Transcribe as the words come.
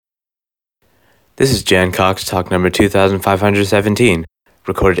This is Jan Cox, talk number 2517,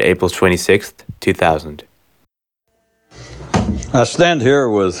 recorded April 26th, 2000. I stand here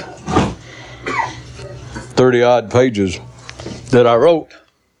with 30-odd pages that I wrote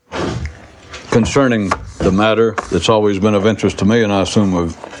concerning the matter that's always been of interest to me, and I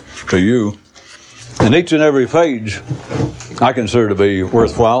assume to you. And each and every page I consider to be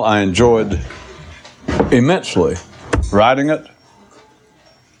worthwhile. I enjoyed immensely writing it.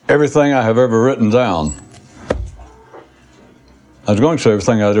 Everything I have ever written down. I was going to say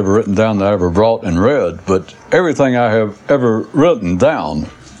everything I'd ever written down that I ever brought and read, but everything I have ever written down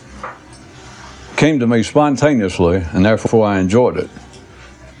came to me spontaneously, and therefore I enjoyed it.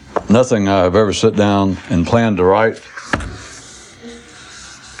 Nothing I have ever sat down and planned to write,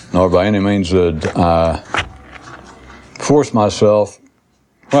 nor by any means did I force myself.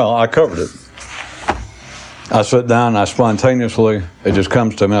 Well, I covered it. I sit down, I spontaneously, it just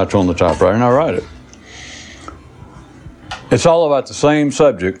comes to me, I turn the typewriter and I write it. It's all about the same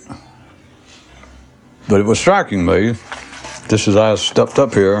subject, but it was striking me, just as I stepped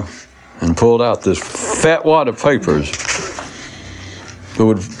up here and pulled out this fat wad of papers.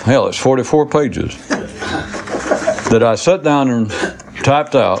 It's 44 pages that I sat down and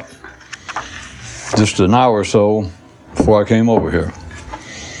typed out just an hour or so before I came over here.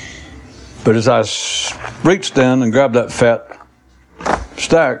 But as I reached in and grabbed that fat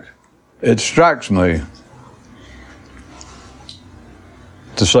stack, it strikes me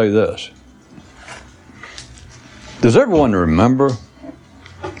to say this. Does everyone remember,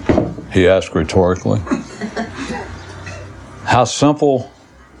 he asked rhetorically, how simple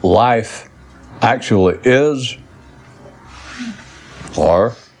life actually is,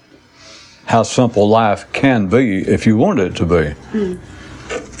 or how simple life can be if you want it to be?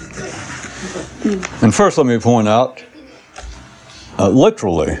 And first let me point out,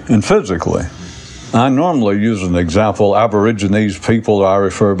 literally and physically, I normally use an example, Aborigines people, I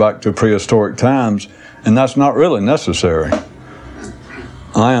refer back to prehistoric times, and that's not really necessary.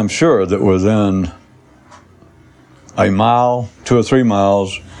 I am sure that within a mile, 2 or 3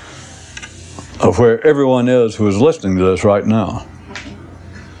 miles of where everyone is who is listening to this right now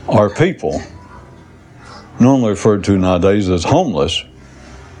are people, normally referred to nowadays as homeless,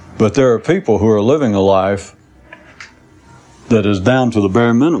 but there are people who are living a life that is down to the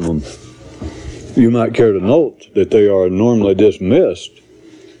bare minimum. You might care to note that they are normally dismissed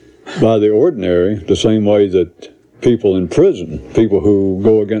by the ordinary, the same way that people in prison, people who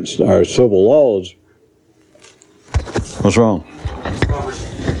go against our civil laws. What's wrong?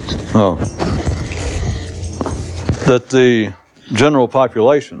 Oh. That the general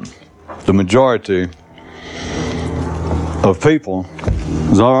population, the majority of people,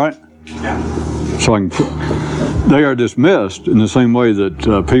 is that all right? Yeah. So they are dismissed in the same way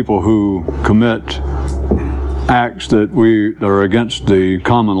that people who commit acts that are against the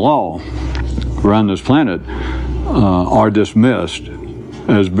common law around this planet are dismissed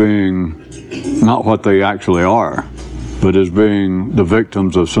as being not what they actually are, but as being the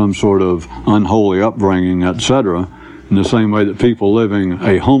victims of some sort of unholy upbringing, etc. In the same way that people living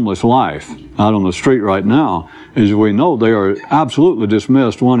a homeless life out on the street right now, as we know, they are absolutely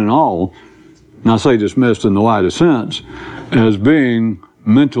dismissed, one and all, and I say dismissed in the widest sense, as being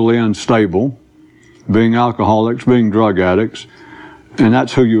mentally unstable, being alcoholics, being drug addicts, and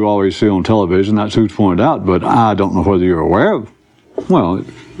that's who you always see on television, that's who's pointed out, but I don't know whether you're aware of. Well,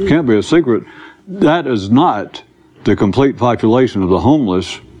 it can't be a secret. That is not the complete population of the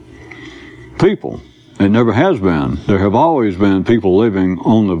homeless people. It never has been. There have always been people living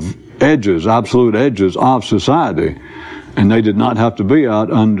on the edges, absolute edges of society, and they did not have to be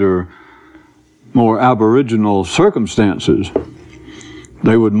out under more aboriginal circumstances.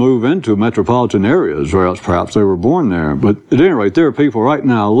 They would move into metropolitan areas, or else perhaps they were born there. But at any rate, there are people right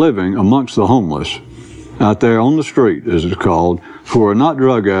now living amongst the homeless, out there on the street, as it's called, who are not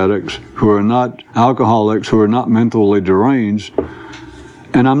drug addicts, who are not alcoholics, who are not mentally deranged.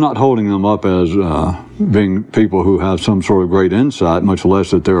 And I'm not holding them up as being people who have some sort of great insight, much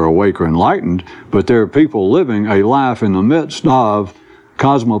less that they're awake or enlightened, but there are people living a life in the midst of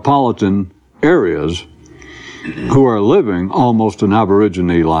cosmopolitan areas who are living almost an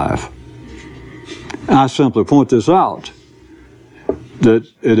Aborigine life. I simply point this out, that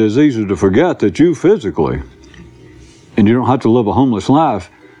it is easy to forget that you physically, and you don't have to live a homeless life,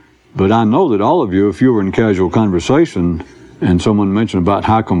 but I know that all of you, if you were in casual conversation and someone mentioned about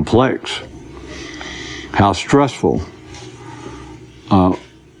how complex, how stressful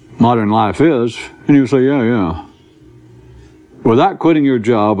modern life is, and you say, yeah. Without quitting your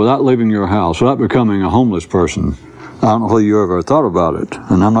job, without leaving your house, without becoming a homeless person, I don't know whether you ever thought about it,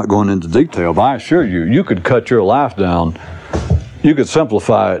 and I'm not going into detail, but I assure you, you could cut your life down. You could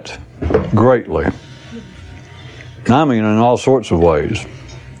simplify it greatly. I mean, in all sorts of ways.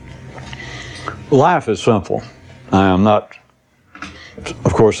 Life is simple. I am not,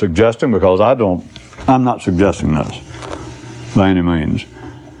 of course, suggesting, because I'm not suggesting this by any means.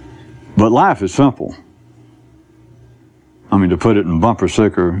 But life is simple. I mean, to put it in bumper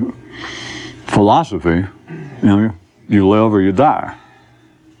sticker philosophy, you know, you live or you die.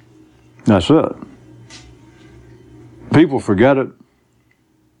 That's it. People forget it,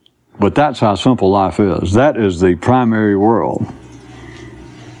 but that's how simple life is. That is the primary world.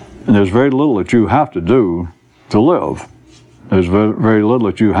 And there's very little that you have to do to live. There's very little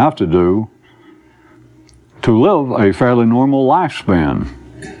that you have to do to live a fairly normal lifespan.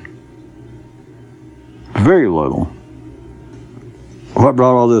 Very little. What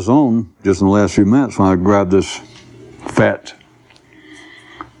brought all this on just in the last few minutes when I grabbed this fat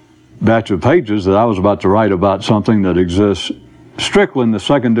batch of pages that I was about to write about something that exists strictly in the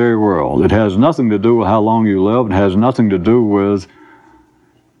secondary world. It has nothing to do with how long you live. It has nothing to do with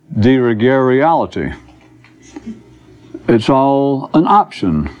de rigueur reality. It's all an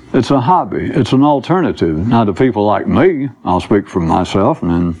option. It's a hobby. It's an alternative. Now, to people like me, I'll speak for myself, and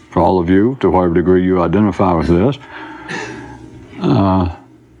then for all of you, to whatever degree you identify with this,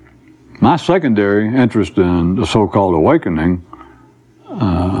 my secondary interest in the so-called awakening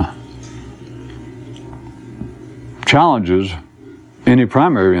challenges any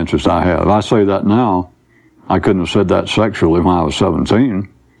primary interest I have. I say that now. I couldn't have said that sexually when I was 17,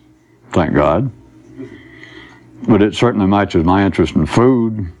 thank God. But it certainly matches my interest in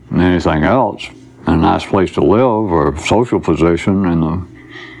food and anything else, and a nice place to live or social position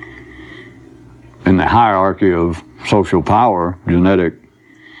in the hierarchy of social power, genetic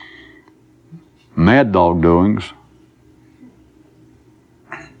mad dog doings.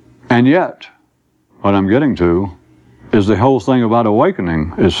 And yet, what I'm getting to is the whole thing about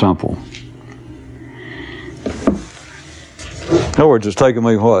awakening is simple. In other words, it's taken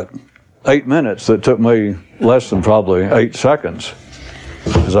me, 8 minutes that took me less than probably 8 seconds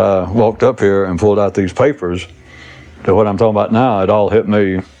as I walked up here and pulled out these papers to what I'm talking about now. It all hit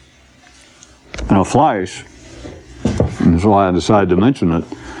me in a flash, and that's why I decided to mention it.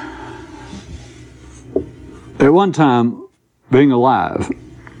 At one time, being alive,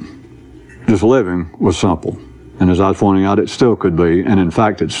 just living, was simple. And as I was pointing out, it still could be, and in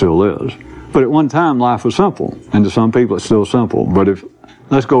fact it still is. But at one time, life was simple, and to some people it's still simple. But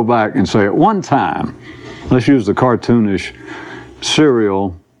let's go back and say at one time, let's use the cartoonish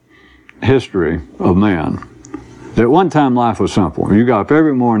serial history of man. At one time, life was simple. You got up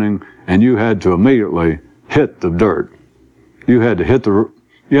every morning and you had to immediately hit the dirt. You had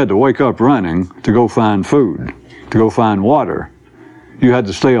to wake up running to go find food, to go find water. You had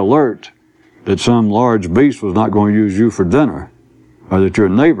to stay alert that some large beast was not going to use you for dinner, or that your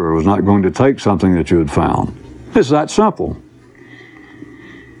neighbor was not going to take something that you had found. It's that simple.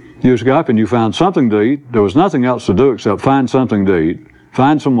 You just got up and you found something to eat. There was nothing else to do except find something to eat,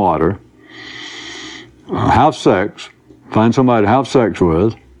 find some water, have sex, find somebody to have sex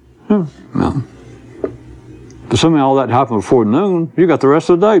with. No. Assuming all that happened before noon, you got the rest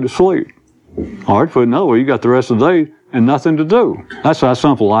of the day to sleep. Or to put it another way, you got the rest of the day and nothing to do. That's how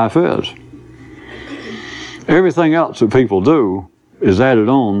simple life is. Everything else that people do is added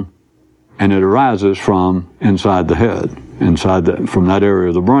on, and it arises from inside the head, from that area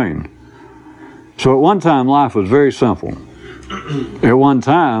of the brain. So at one time, life was very simple. At one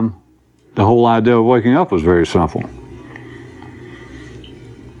time, the whole idea of waking up was very simple.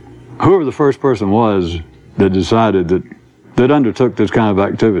 Whoever the first person was that decided that undertook this kind of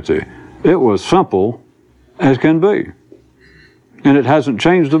activity, it was simple as can be. And it hasn't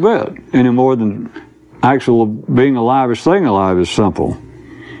changed a bit any more than actual being alive or staying alive is simple.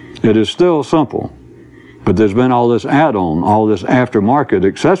 It is still simple. But there's been all this add-on, all this aftermarket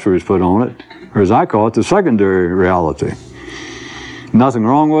accessories put on it, or as I call it, the secondary reality. Nothing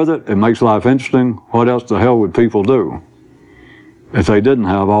wrong with it. It makes life interesting. What else the hell would people do if they didn't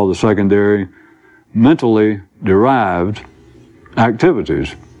have all the secondary, mentally derived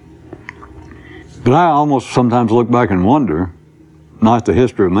activities? But I almost sometimes look back and wonder, not at the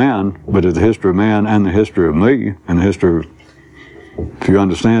history of man, but at the history of man and the history of me, and the history of, if you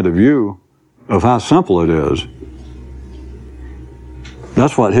understand, of you, of how simple it is.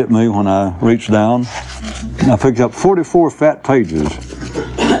 That's what hit me when I reached down and I picked up 44 fat pages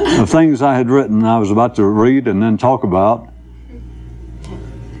of things I had written I was about to read and then talk about.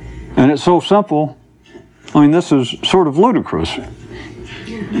 And it's so simple. I mean, this is sort of ludicrous.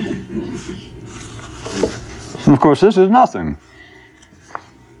 And of course, this is nothing.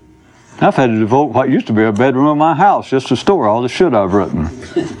 I've had to devote what used to be a bedroom of my house just to store all the shit I've written.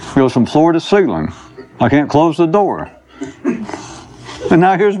 It goes from floor to ceiling. I can't close the door. And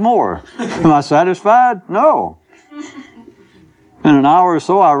now here's more. Am I satisfied? No. In an hour or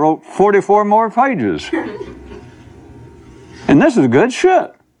so, I wrote 44 more pages. And this is good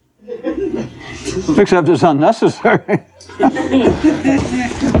shit. Except it's unnecessary.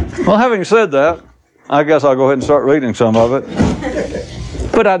 Well, having said that, I guess I'll go ahead and start reading some of it.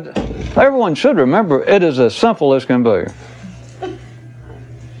 But everyone should remember, it is as simple as can be.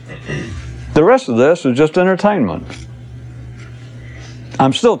 The rest of this is just entertainment.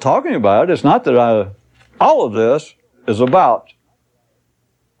 I'm still talking about it. It's not that all of this is about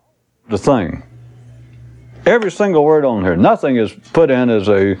the thing. Every single word on here, nothing is put in as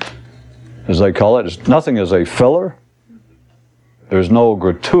they call it, nothing is a filler. There's no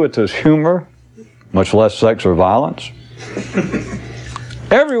gratuitous humor, much less sex or violence.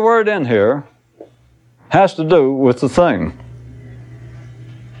 Every word in here has to do with the thing.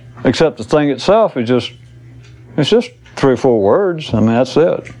 Except the thing itself is just 3 or 4 words. I mean, that's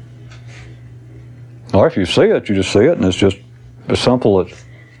it. Or if you see it, you just see it, and it's just as simple as,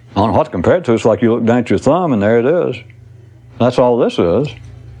 I don't know what to compare it to. It's like you look down at your thumb, and there it is. That's all this is.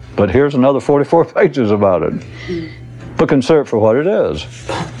 But here's another 44 pages about it. But consider it for what it is.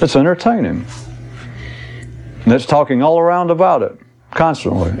 It's entertaining. And it's talking all around about it,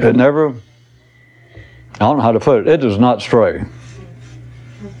 constantly. It never, I don't know how to put it, it does not stray.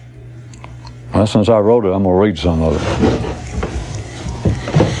 Well, since I wrote it, I'm going to read some of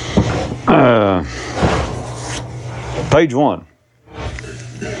it. Page 1.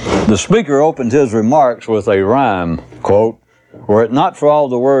 The speaker opened his remarks with a rhyme, quote, "Were it not for all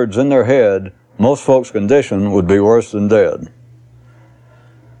the words in their head, most folks' condition would be worse than dead."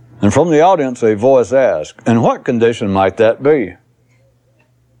 And from the audience a voice asked, "And what condition might that be?"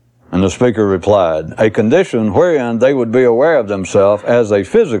 And the speaker replied, "A condition wherein they would be aware of themselves as they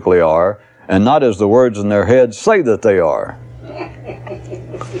physically are, and not as the words in their heads say that they are."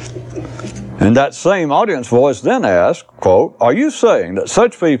 And that same audience voice then asked, quote, "Are you saying that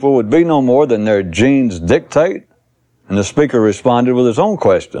such people would be no more than their genes dictate?" And the speaker responded with his own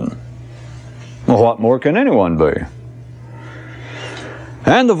question, "Well, what more can anyone be?"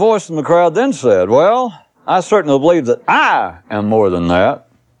 And the voice in the crowd then said, "Well, I certainly believe that I am more than that."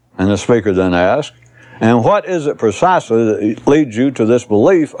 And the speaker then asked, "And what is it precisely that leads you to this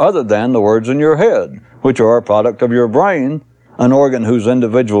belief other than the words in your head, which are a product of your brain, an organ whose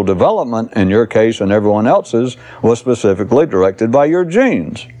individual development, in your case and everyone else's, was specifically directed by your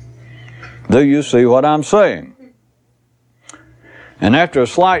genes? Do you see what I'm saying?" And after a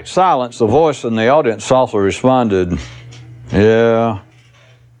slight silence, the voice in the audience softly responded, "Yeah,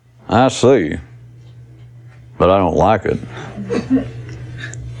 I see, but I don't like it."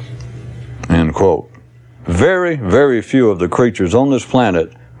 End quote. Very, very few of the creatures on this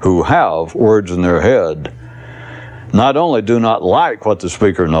planet who have words in their head not only do not like what the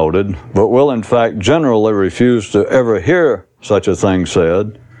speaker noted, but will in fact generally refuse to ever hear such a thing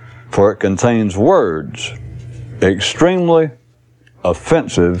said, for it contains words extremely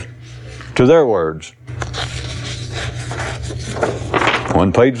offensive to their words.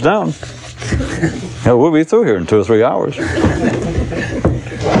 1 page down. Yeah, we'll be through here in 2 or 3 hours.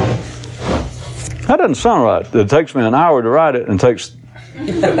 That doesn't sound right. It takes me an hour to write it, and takes,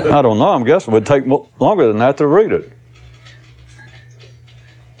 I don't know, I'm guessing it would take longer than that to read it.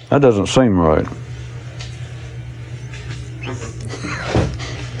 That doesn't seem right.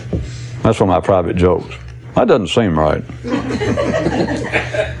 That's one of my private jokes. That doesn't seem right.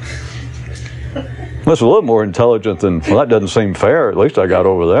 That's a little more intelligent than, well, that doesn't seem fair. At least I got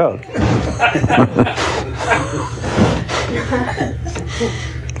over that.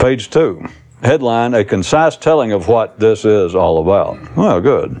 Page 2. Headline, "A concise telling of what this is all about." Well,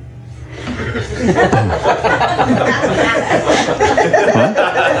 good.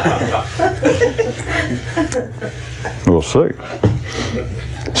 We'll see.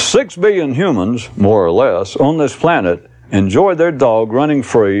 6 billion humans, more or less, on this planet enjoy their dog running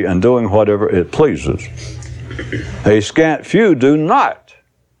free and doing whatever it pleases. A scant few do not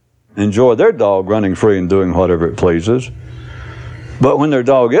enjoy their dog running free and doing whatever it pleases. But when their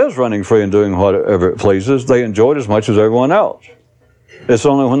dog is running free and doing whatever it pleases, they enjoy it as much as everyone else. It's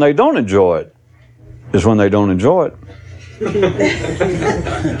only when they don't enjoy it is when they don't enjoy it.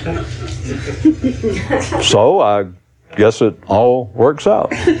 So I guess it all works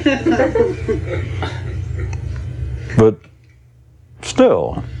out. But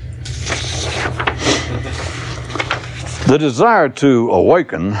still, the desire to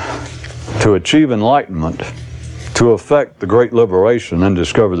awaken, to achieve enlightenment, to effect the great liberation and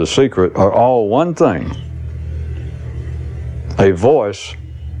discover the secret are all one thing: a voice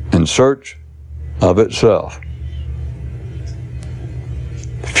in search of itself.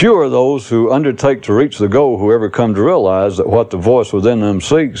 Few are those who undertake to reach the goal who ever come to realize that what the voice within them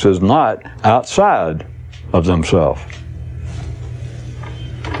seeks is not outside of themselves.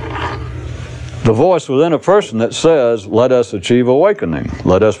 The voice within a person that says, "Let us achieve awakening,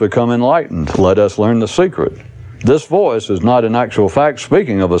 let us become enlightened, let us learn the secret." This voice is not in actual fact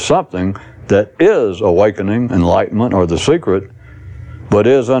speaking of a something that is awakening, enlightenment, or the secret, but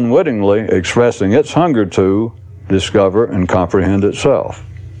is unwittingly expressing its hunger to discover and comprehend itself.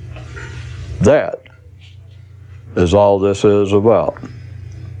 That is all this is about.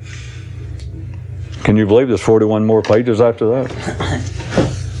 Can you believe there's 41 more pages after that?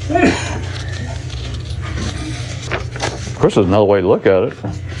 Of course, there's another way to look at it.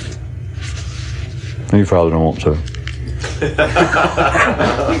 You probably don't want to.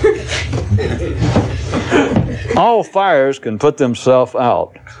 All fires can put themselves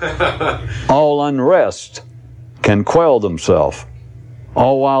out. All unrest can quell themselves.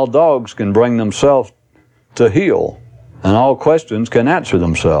 All wild dogs can bring themselves to heel, and all questions can answer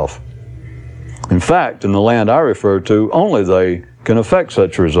themselves. In fact, in the land I refer to, only they can affect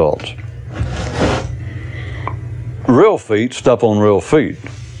such results. Real feet step on real feet,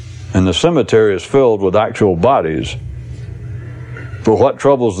 and the cemetery is filled with actual bodies. But what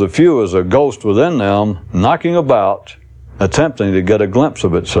troubles the few is a ghost within them knocking about, attempting to get a glimpse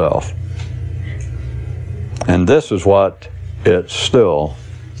of itself. And this is what it's still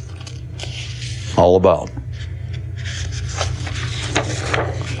all about.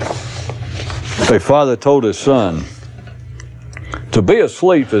 A father told his son, "To be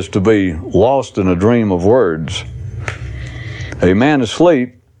asleep is to be lost in a dream of words. A man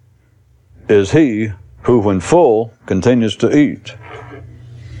asleep is he who, when full, continues to eat."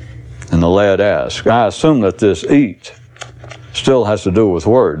 And the lad asked, "I assume that this eat still has to do with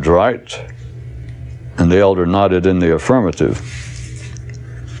words, right?" And the elder nodded in the affirmative.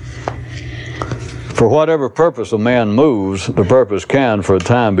 For whatever purpose a man moves, the purpose can for a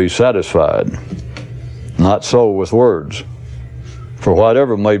time be satisfied. Not so with words. For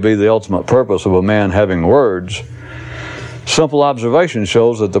whatever may be the ultimate purpose of a man having words, simple observation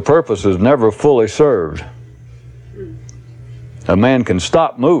shows that the purpose is never fully served. A man can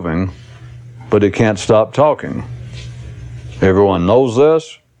stop moving, but he can't stop talking. Everyone knows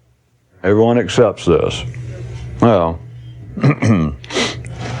this. Everyone accepts this. Well,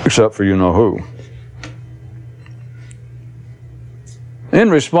 except for you know who.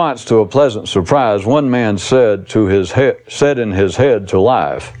 In response to a pleasant surprise, one man said in his head to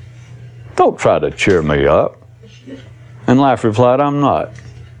Life, "Don't try to cheer me up." And Life replied, "I'm not.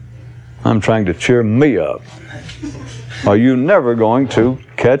 I'm trying to cheer me up. Are you never going to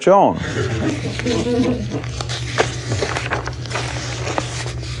catch on?"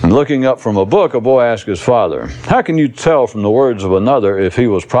 And looking up from a book, a boy asked his father, "How can you tell from the words of another if he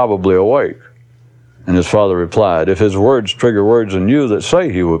was probably awake?" And his father replied, "If his words trigger words in you that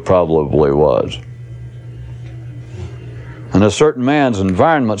say he would probably was." And a certain man's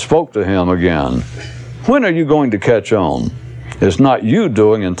environment spoke to him again. "When are you going to catch on? It's not you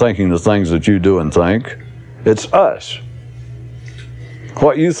doing and thinking the things that you do and think. It's us.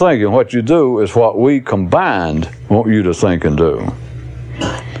 What you think and what you do is what we combined want you to think and do.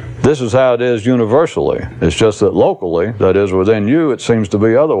 This is how it is universally. It's just that locally, that is within you, it seems to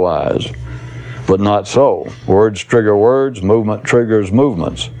be otherwise. But not so. Words trigger words, movement triggers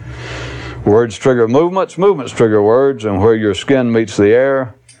movements. Words trigger movements, movements trigger words, and where your skin meets the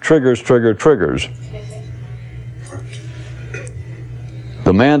air, triggers trigger triggers."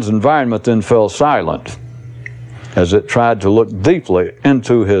 The man's environment then fell silent as it tried to look deeply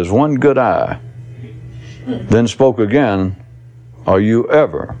into his one good eye, then spoke again, "Are you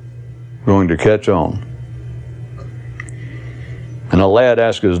ever going to catch on?" And a lad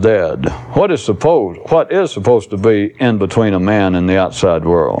asked his dad, what is supposed to be in between a man and the outside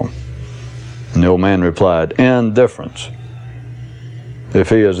world?" And the old man replied, "Indifference. If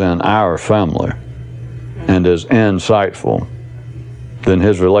he is in our family and is insightful, then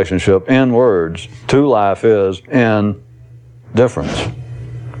his relationship in words to Life is indifference."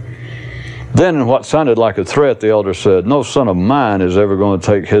 Then, in what sounded like a threat, the elder said, "No son of mine is ever going to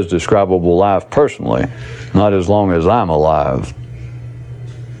take his describable life personally, not as long as I'm alive."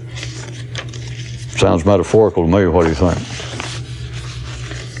 Sounds metaphorical to me. What do you think?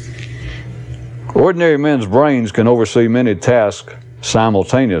 Ordinary men's brains can oversee many tasks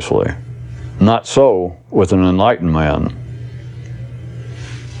simultaneously. Not so with an enlightened man.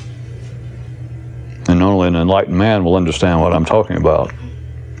 And only an enlightened man will understand what I'm talking about.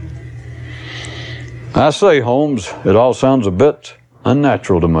 I say, Holmes, it all sounds a bit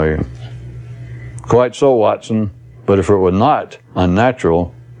unnatural to me. Quite so, Watson, but if it were not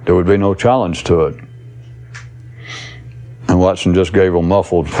unnatural, there would be no challenge to it. And Watson just gave a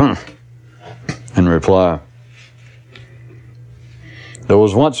muffled in reply. There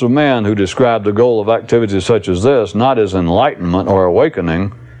was once a man who described the goal of activities such as this not as enlightenment or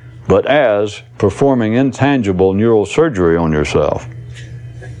awakening, but as performing intangible neural surgery on yourself.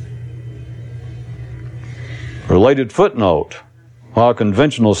 Related footnote: while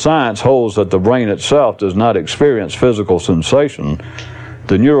conventional science holds that the brain itself does not experience physical sensation,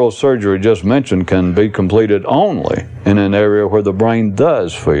 the neural surgery just mentioned can be completed only in an area where the brain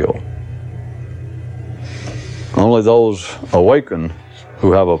does feel. Only those awaken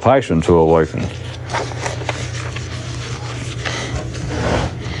who have a passion to awaken.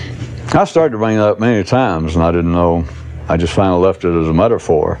 I started to bring it up many times, and I didn't know. I just finally left it as a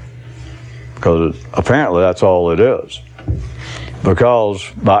metaphor, because apparently that's all it is. Because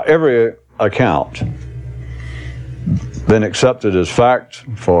by every account, been accepted as fact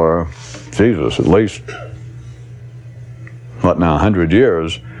for, Jesus, at least, 100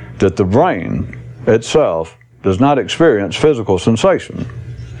 years, that the brain itself does not experience physical sensation,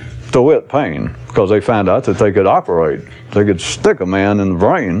 to wit, pain, because they found out that they could operate. They could stick a man in the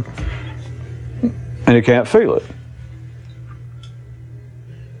brain, and he can't feel it.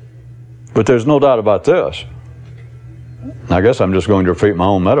 But there's no doubt about this. I guess I'm just going to repeat my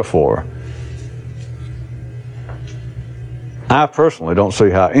own metaphor. I personally don't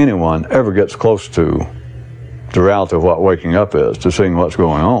see how anyone ever gets close to the reality of what waking up is, to seeing what's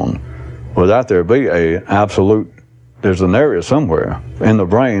going on, without there be a absolute, there's an area somewhere in the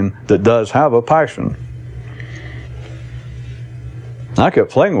brain that does have a passion. I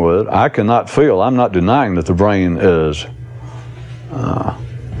kept playing with it. I cannot feel, I'm not denying that the brain is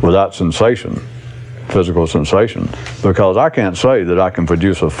without sensation, physical sensation, because I can't say that I can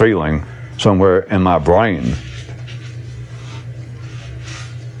produce a feeling somewhere in my brain.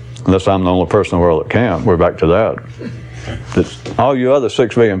 Unless I'm the only person in the world that can. We're back to that. That all you other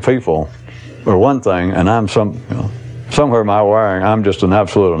 6 billion people are one thing, and I'm somewhere in my wiring, I'm just an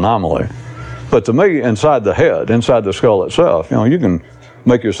absolute anomaly. But to me, inside the head, inside the skull itself, you can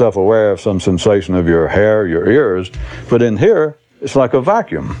make yourself aware of some sensation of your hair, your ears, but in here, it's like a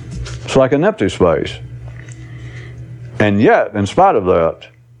vacuum. It's like an empty space. And yet, in spite of that,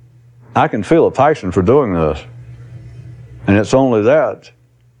 I can feel a passion for doing this. And it's only that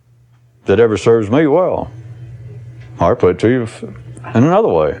ever serves me well. Or put it to you in another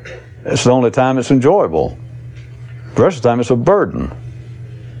way. It's the only time it's enjoyable. The rest of the time, it's a burden.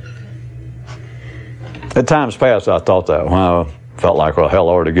 At times past, I thought that when I felt like, well, hell,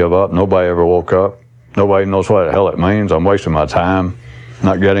 I ought to give up. Nobody ever woke up. Nobody knows what the hell it means. I'm wasting my time,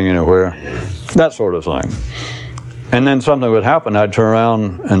 not getting anywhere. That sort of thing. And then something would happen. I'd turn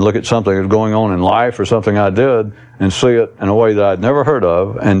around and look at something that's going on in life or something I did and see it in a way that I'd never heard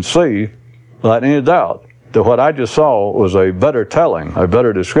of, and see, without any doubt, that what I just saw was a better telling, a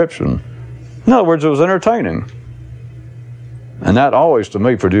better description. In other words, it was entertaining. And that always, to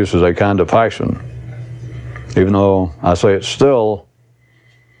me, produces a kind of passion. Even though I say it's still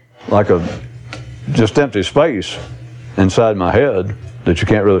like a just empty space inside my head that you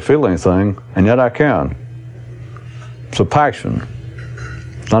can't really feel anything, and yet I can. It's a passion.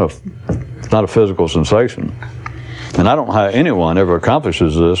 It's not a physical sensation. And I don't know how anyone ever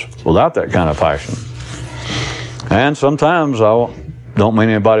accomplishes this without that kind of passion. And sometimes, I don't mean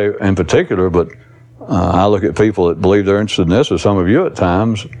anybody in particular, but I look at people that believe they're interested in this, or some of you at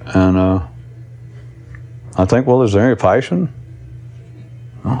times, and I think, well, is there any passion?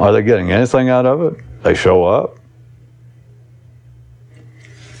 Are they getting anything out of it? They show up.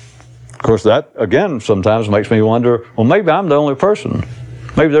 Of course, that, again, sometimes makes me wonder, well, maybe I'm the only person.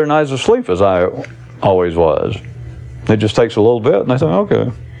 Maybe they're not as asleep as I always was. It just takes a little bit, and I think,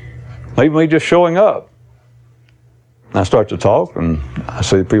 okay, maybe me just showing up. And I start to talk, and I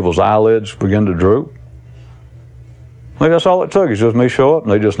see people's eyelids begin to droop. Maybe that's all it took, is just me show up,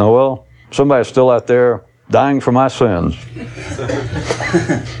 and they just know, well, somebody's still out there dying for my sins.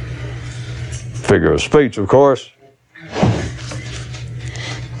 Figure of speech, of course.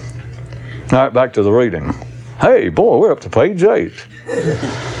 All right, back to the reading. Hey, boy, we're up to page 8.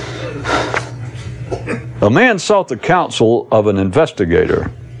 A man sought the counsel of an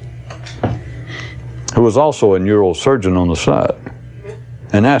investigator who was also a neural surgeon on the side,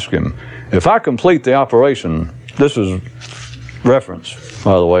 and asked him, if I complete the operation, this is reference,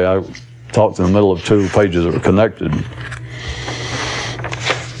 by the way, I talked in the middle of 2 pages that were connected.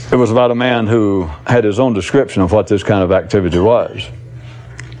 It was about a man who had his own description of what this kind of activity was.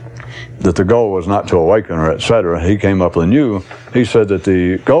 That the goal was not to awaken or etc. He came up with a new. He said that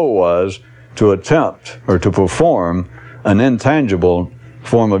the goal was to attempt or to perform an intangible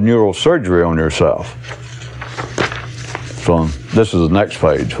form of neural surgery on yourself. So this is the next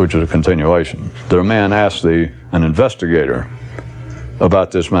page, which is a continuation. The man asked an investigator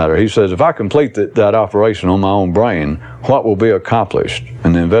about this matter. He says, if I complete that operation on my own brain, what will be accomplished?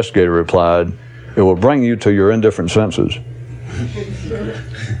 And the investigator replied, it will bring you to your indifferent senses.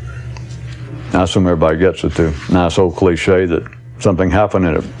 I assume everybody gets it too. Nice old cliche that something happened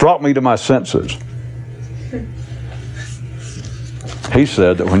and it brought me to my senses. He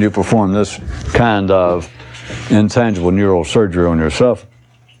said that when you perform this kind of intangible neural surgery on yourself,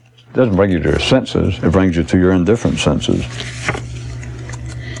 it doesn't bring you to your senses, it brings you to your indifferent senses.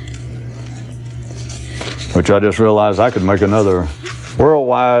 Which I just realized I could make another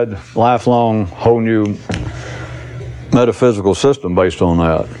worldwide, lifelong, whole new metaphysical system based on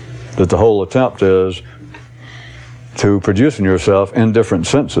that. That the whole attempt is to produce in yourself indifferent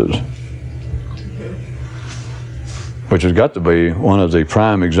senses. Which has got to be one of the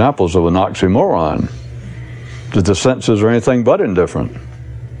prime examples of an oxymoron. That the senses are anything but indifferent.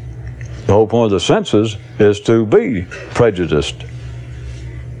 The whole point of the senses is to be prejudiced,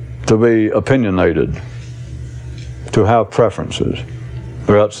 to be opinionated, to have preferences,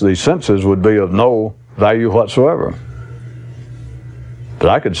 or else the senses would be of no value whatsoever. But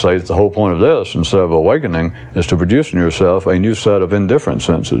I could say that the whole point of this, instead of awakening, is to produce in yourself a new set of indifferent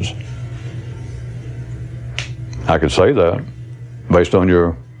senses. I could say that. Based on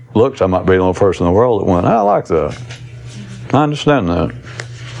your looks, I might be the only person in the world that went, I like that. I understand that.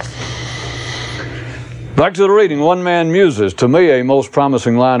 Back to the reading. One man muses, to me a most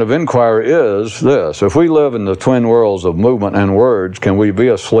promising line of inquiry is this. If we live in the twin worlds of movement and words, can we be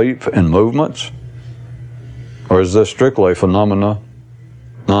asleep in movements? Or is this strictly a phenomenon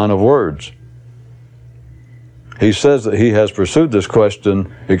of words? He says that he has pursued this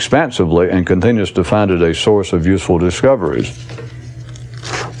question expansively and continues to find it a source of useful discoveries.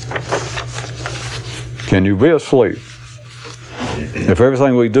 Can you be asleep? If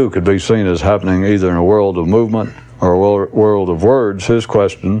everything we do could be seen as happening either in a world of movement or a world of words, his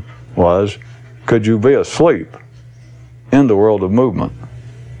question was, could you be asleep in the world of movement?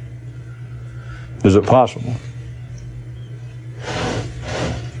 Is it possible?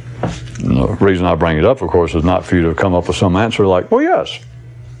 And the reason I bring it up, of course, is not for you to come up with some answer like, well, yes.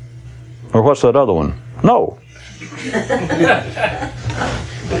 Or what's that other one? No.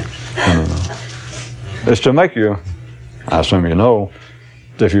 It's to make you, I assume you know,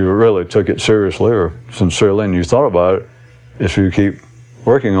 if you really took it seriously or sincerely and you thought about it, if you keep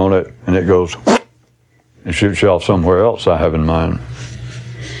working on it and it goes and shoots you off somewhere else, I have in mind.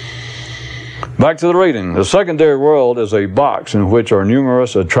 Back to the reading. The secondary world is a box in which are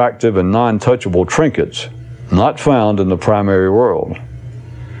numerous, attractive, and non-touchable trinkets, not found in the primary world.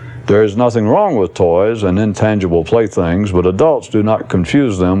 There is nothing wrong with toys and intangible playthings, but adults do not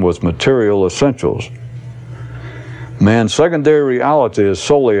confuse them with material essentials. Man's secondary reality is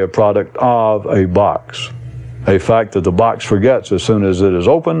solely a product of a box, a fact that the box forgets as soon as it is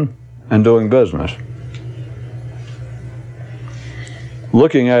open and doing business.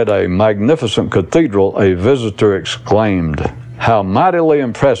 Looking at a magnificent cathedral, a visitor exclaimed, "How mightily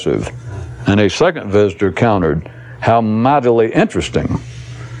impressive!" And a second visitor countered, "How mightily interesting!"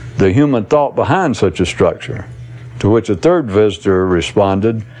 The human thought behind such a structure. To which a third visitor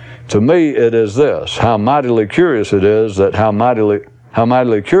responded, "To me it is this, how mightily curious it is that how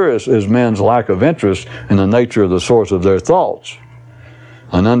mightily curious is men's lack of interest in the nature of the source of their thoughts,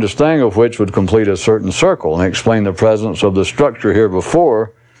 an understanding of which would complete a certain circle and explain the presence of the structure here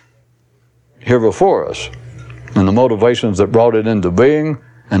before us, and the motivations that brought it into being,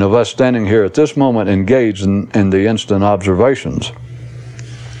 and of us standing here at this moment engaged in the instant observations."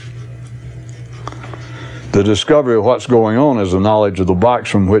 The discovery of what's going on is the knowledge of the box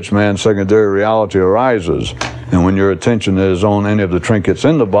from which man's secondary reality arises. And when your attention is on any of the trinkets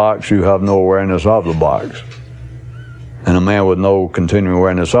in the box, you have no awareness of the box. And a man with no continuing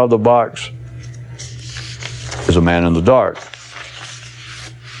awareness of the box is a man in the dark.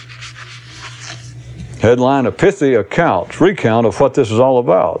 Headline, a pithy recount of what this is all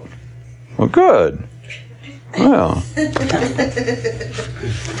about. Well, good. Yeah.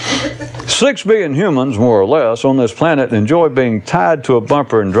 6 billion humans, more or less, on this planet enjoy being tied to a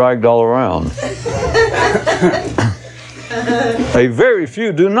bumper and dragged all around. A very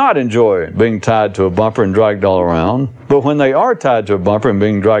few do not enjoy being tied to a bumper and dragged all around, but when they are tied to a bumper and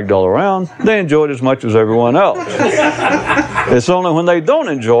being dragged all around, they enjoy it as much as everyone else. It's only when they don't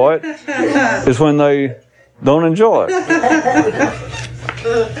enjoy it is when they don't enjoy it.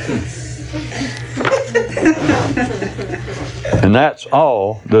 And that's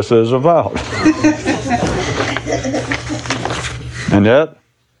all this is about. And yet,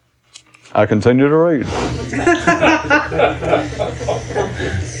 I continue to read.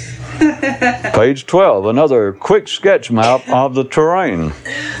 Page 12, another quick sketch map of the terrain.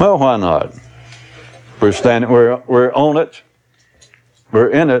 Well, why not? We're on it, we're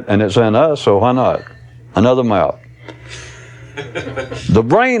in it, and it's in us, so why not? Another map. The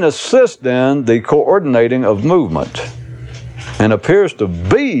brain assists in the coordinating of movement and appears to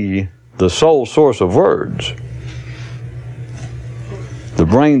be the sole source of words. The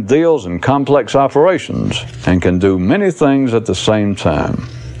brain deals in complex operations and can do many things at the same time.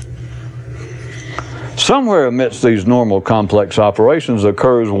 Somewhere amidst these normal complex operations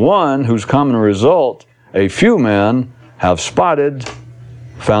occurs one whose common result a few men have spotted,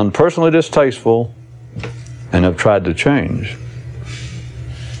 found personally distasteful, and have tried to change.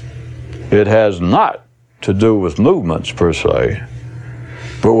 It has not to do with movements per se,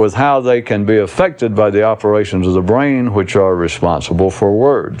 but with how they can be affected by the operations of the brain which are responsible for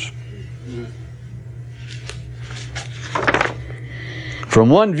words.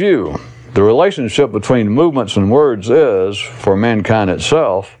 From one view, the relationship between movements and words is, for mankind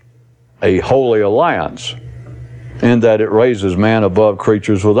itself, a holy alliance, in that it raises man above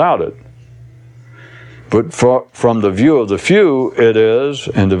creatures without it. But from the view of the few, it is,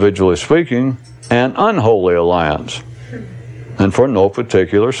 individually speaking, an unholy alliance, and for no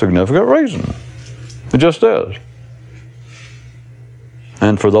particular significant reason. It just is.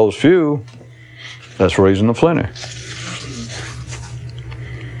 And for those few, that's reason aplenty.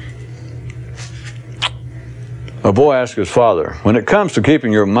 A boy asked his father, when it comes to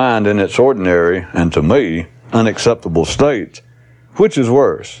keeping your mind in its ordinary, and to me, unacceptable state, which is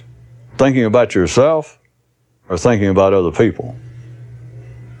worse, thinking about yourself or thinking about other people?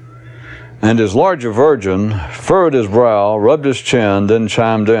 And his larger virgin furrowed his brow, rubbed his chin, then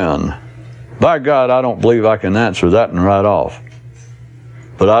chimed in, by God, I don't believe I can answer that and right off.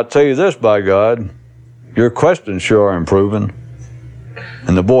 But I'll tell you this, by God, your questions sure are improving.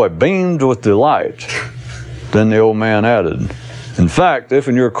 And the boy beamed with delight. Then the old man added, in fact, if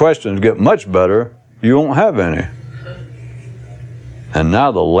your questions get much better, you won't have any. And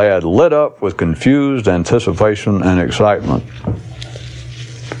now the lad lit up with confused anticipation and excitement.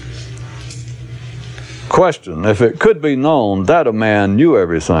 Question, if it could be known that a man knew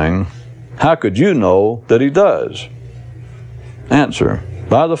everything, how could you know that he does? Answer,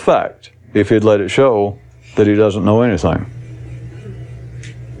 by the fact, if he'd let it show that he doesn't know anything.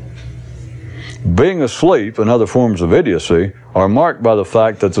 Being asleep and other forms of idiocy are marked by the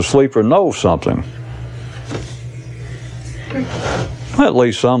fact that the sleeper knows something. At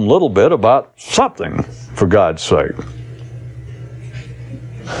least some little bit about something, for God's sake.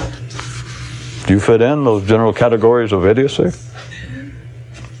 Do you fit in those general categories of idiocy?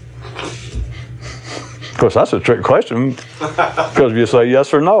 Of course, that's a trick question, because you say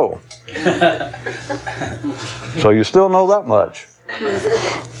yes or no. So you still know that much.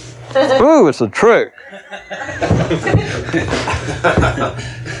 Ooh, it's a trick.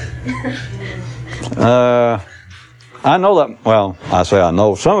 I know that, well, I say I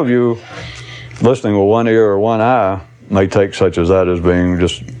know. Some of you listening with one ear or one eye may take such as that as being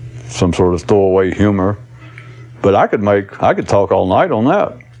just some sort of throwaway humor. But I could talk all night on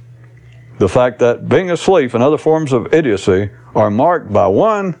that. The fact that being asleep and other forms of idiocy are marked by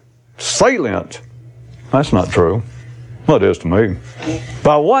one salient, that's not true. Well, it is to me.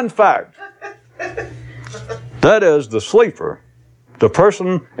 By one fact. That is the sleeper, the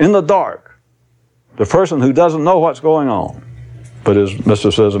person in the dark, the person who doesn't know what's going on. But as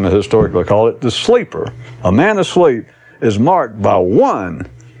mysticism and historically call it, the sleeper. A man asleep is marked by one.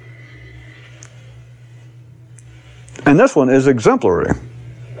 And this one is exemplary.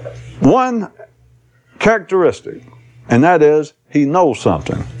 One characteristic, and that is he knows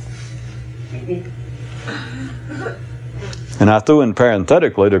something. And I threw in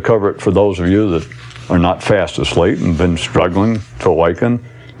parenthetically to cover it for those of you that are not fast asleep and been struggling to awaken,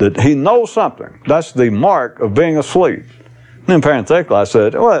 that he knows something. That's the mark of being asleep. And then parenthetically I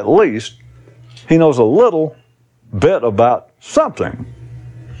said, well, at least he knows a little bit about something.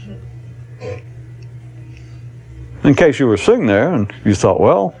 In case you were sitting there and you thought,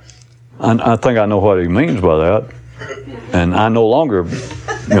 well, I think I know what he means by that. And I no longer,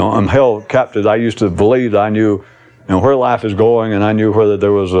 am held captive. I used to believe I knew where life is going, and I knew whether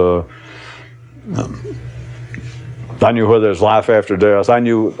there was I knew whether there's life after death. I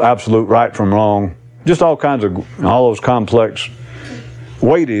knew absolute right from wrong. Just all kinds of, all those complex,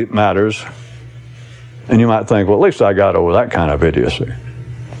 weighty matters. And you might think, well, at least I got over that kind of idiocy.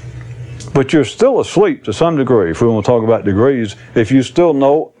 But you're still asleep to some degree, if we want to talk about degrees, if you still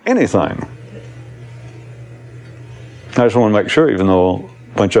know anything. I just want to make sure, even though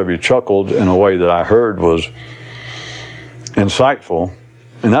a bunch of you chuckled in a way that I heard was insightful,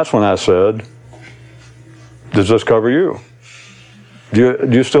 and that's when I said, does this cover you? Do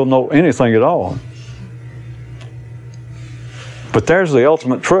you still know anything at all? But there's the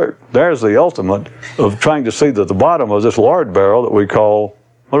ultimate trick. There's the ultimate of trying to see that the bottom of this lard barrel that we call,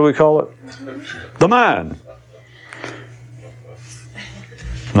 what do we call it? The mind.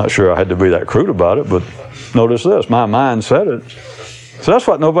 I'm not sure I had to be that crude about it, but notice this, my mind said it. So that's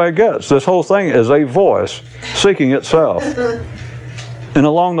what nobody gets. This whole thing is a voice seeking itself. And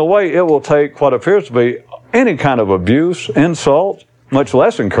along the way, it will take what appears to be any kind of abuse, insult, much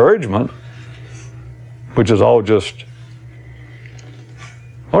less encouragement, which is all just,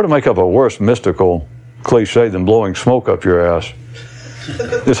 or to make up a worse mystical cliche than blowing smoke up your ass.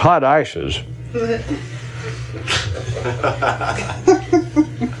 It's hot ashes.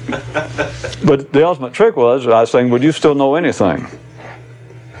 But the ultimate trick was, I was saying, would you still know anything?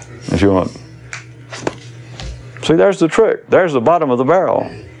 If you want. See, there's the trick. There's the bottom of the barrel.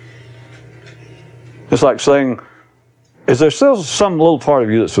 It's like saying, is there still some little part of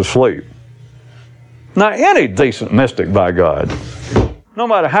you that's asleep? Now, any decent mystic, by God, no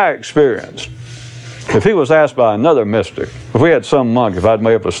matter how experienced, if he was asked by another mystic, if we had some monk, if I'd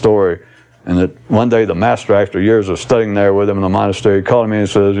made up a story, and that one day the master, after years of studying there with him in the monastery, called me and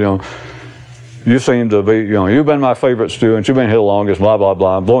says, you seem to be, you've been my favorite student, you've been here the longest, blah, blah,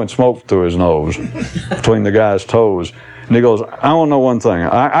 blah, blowing smoke through his nose, between the guy's toes. And he goes, I want to know one thing.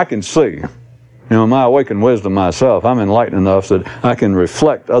 I can see, my awakened wisdom myself, I'm enlightened enough that I can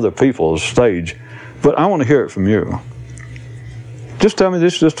reflect other people's stage, but I want to hear it from you. Just tell me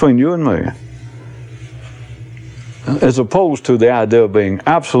this is just between you and me. As opposed to the idea of being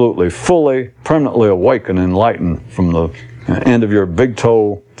absolutely, fully, permanently awakened and enlightened from the end of your big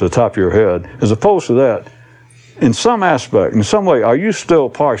toe to the top of your head. As opposed to that, in some aspect, in some way, are you still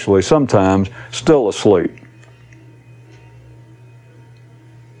partially, sometimes, still asleep?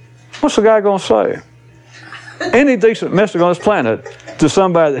 What's the guy going to say? Any decent mystic on this planet to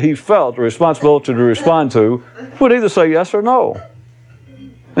somebody that he felt the responsibility to respond to would either say yes or no.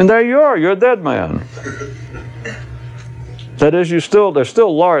 And there you are, you're a dead man. That is, there's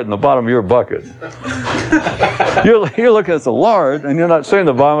still lard in the bottom of your bucket. You're looking at the lard and you're not seeing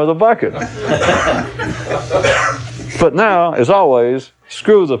the bottom of the bucket. But now, as always,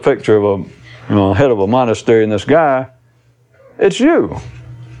 screw the picture of a head of a monastery and this guy. It's you.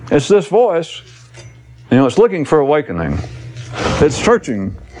 It's this voice. It's looking for awakening. It's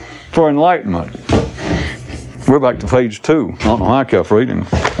searching for enlightenment. We're back to page 2. I don't know how I kept reading.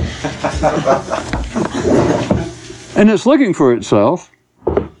 And it's looking for itself,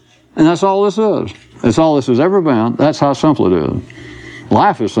 and that's all this is. That's all this has ever been. That's how simple it is.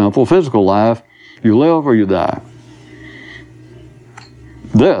 Life is simple, physical life. You live or you die.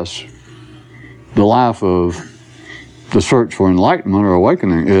 This, the life of the search for enlightenment or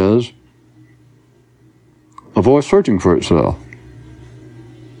awakening, is a voice searching for itself.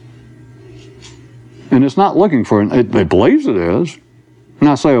 And it's not looking for it. It believes it is.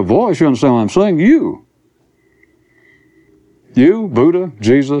 When I say a voice, you understand what I'm saying? You. You, Buddha,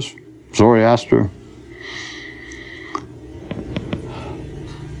 Jesus, Zoroaster.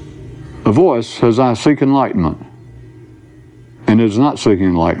 A voice says, I seek enlightenment. And it is not seeking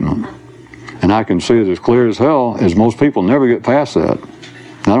enlightenment. And I can see it as clear as hell, as most people never get past that.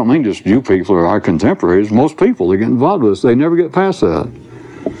 I don't mean just you people or our contemporaries. Most people that get involved with this, they never get past that.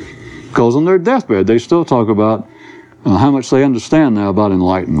 Because on their deathbed, they still talk about how much they understand now about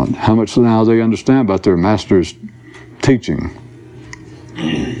enlightenment, how much now they understand about their master's teaching,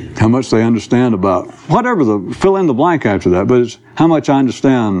 how much they understand about whatever, fill in the blank after that, but it's how much I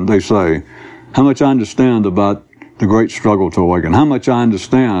understand, they say, how much I understand about the great struggle to awaken, how much I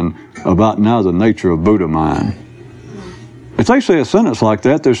understand about now the nature of Buddha mind. If they say a sentence like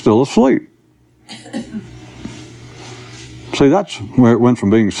that, they're still asleep. See, that's where it went from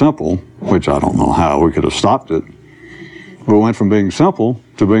being simple, which I don't know how we could have stopped it, but it went from being simple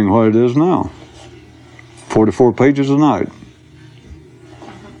to being what it is now. 44 pages a night.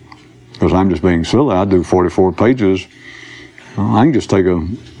 Because I'm just being silly, I do 44 pages. I can just take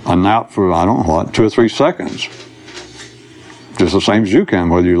a nap for, I don't know what, 2 or 3 seconds. Just the same as you can,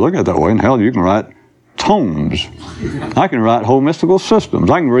 whether you look at it that way. And hell, you can write tomes. I can write whole mystical systems.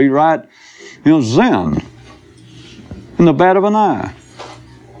 I can rewrite, Zen in the bat of an eye.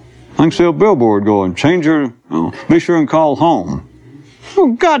 I can see a billboard going, be sure and call home.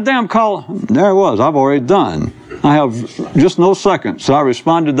 Oh, goddamn call. There it was. I've already done. I have just no seconds. So I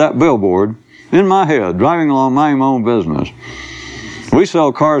responded to that billboard in my head, driving along my own business. We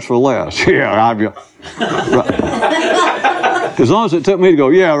sell cars for less. Yeah, right. As long as it took me to go,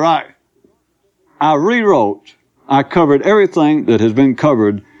 yeah, right. I rewrote. I covered everything that has been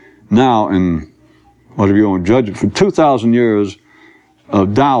covered now in, whatever you want to judge it, for 2,000 years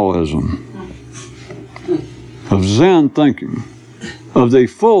of Taoism, of Zen thinking, of the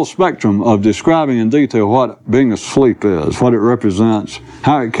full spectrum of describing in detail what being asleep is, what it represents,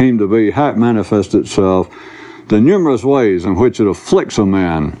 how it came to be, how it manifests itself, the numerous ways in which it afflicts a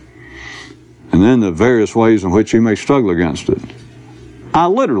man, and then the various ways in which he may struggle against it. I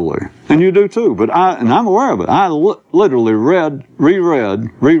literally, and you do too, but I'm aware of it, I literally reread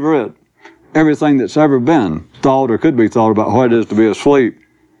everything that's ever been thought or could be thought about what it is to be asleep.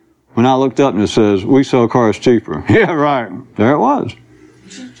 When I looked up and it says, we sell cars cheaper. Yeah, right. There it was.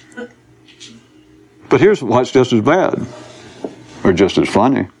 But here's what's just as bad, or just as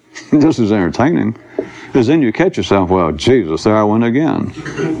funny, just as entertaining, is then you catch yourself, well, Jesus, there I went again.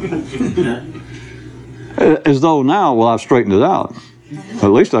 As though now, well, I've straightened it out.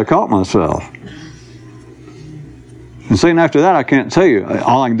 At least I caught myself. And seeing after that, I can't tell you.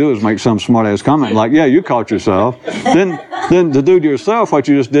 All I can do is make some smart-ass comment like, yeah, you caught yourself. Then to do to yourself what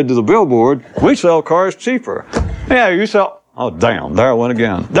you just did to the billboard, we sell cars cheaper. Yeah, you sell, oh, damn, there I went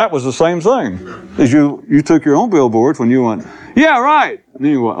again. That was the same thing. As you took your own billboards when you went, yeah, right. And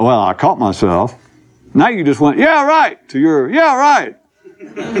then you went, well, I caught myself. Now you just went, yeah, right, to your, yeah, right.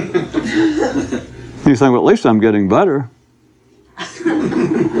 You think, well, at least I'm getting better.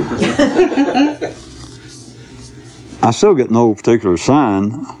 I still get no particular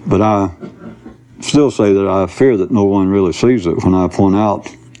sign, but I still say that I fear that no one really sees it when I point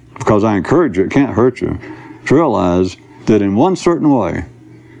out, because I encourage you, it can't hurt you, to realize that in one certain way,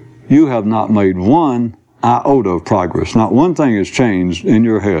 you have not made one iota of progress. Not one thing has changed in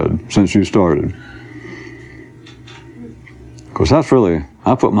your head since you started. Because that's really,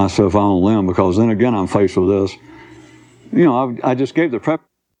 I put myself on a limb, because then again I'm faced with this. I just gave the prep,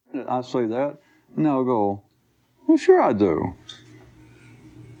 I say that, and they'll go, well, sure I do.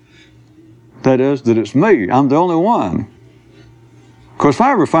 That is, that it's me. I'm the only one. Of course, if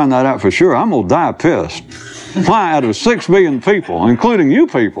I ever find that out for sure, I'm going to die pissed. Why, out of 6 billion people, including you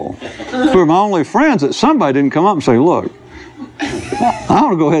people, who are my only friends, that somebody didn't come up and say, look, I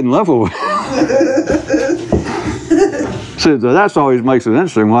want to go ahead and level with See, that's always makes it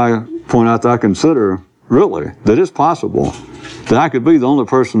interesting why I point out that I consider, really, that it's possible that I could be the only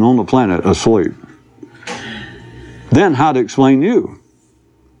person on the planet asleep. Then how to explain you?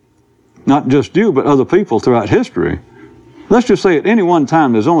 Not just you, but other people throughout history. Let's just say at any one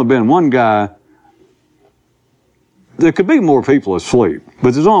time there's only been one guy. There could be more people asleep,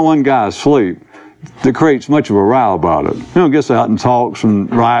 but there's only one guy asleep that creates much of a row about it. Gets out and talks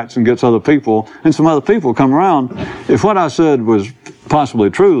and writes and gets other people, and some other people come around. If what I said was possibly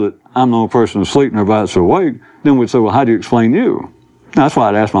true, that I'm the only person asleep and everybody's awake, then we'd say, well, how do you explain you? That's why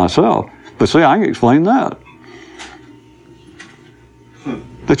I'd ask myself. But see, I can explain that.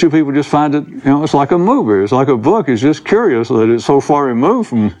 That you people just find it, it's like a movie, it's like a book. It's just curious that it's so far removed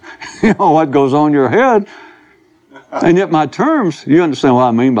from, what goes on in your head. And yet my terms, you understand what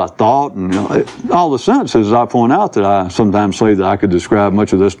I mean by thought and all the sentences I point out that I sometimes say that I could describe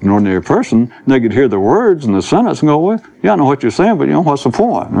much of this to an ordinary person. And they could hear the words and the sentence and go, well, yeah, I know what you're saying, but what's the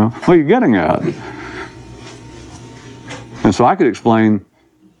point? What are you getting at? And so I could explain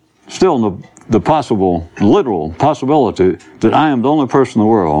still the possible, literal possibility that I am the only person in the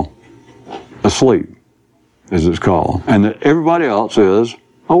world asleep, as it's called, and that everybody else is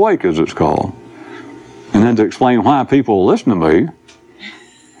awake, as it's called. And then to explain why people listen to me,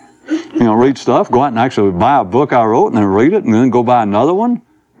 read stuff, go out and actually buy a book I wrote and then read it and then go buy another one.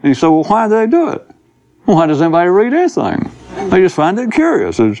 And you say, well, why do they do it? Well, why does anybody read anything? They just find it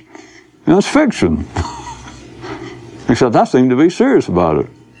curious. It's fiction. Except I seem to be serious about it.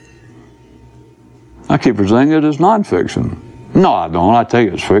 I keep presenting it as nonfiction. No, I don't. I tell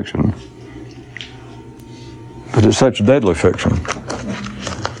you it's fiction. But it's such deadly fiction.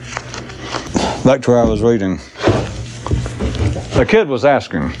 Back to where I was reading. A kid was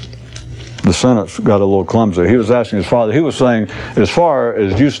asking, the sentence got a little clumsy. He was asking his father, he was saying, as far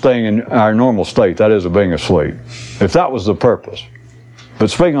as you staying in our normal state, that is of being asleep, if that was the purpose.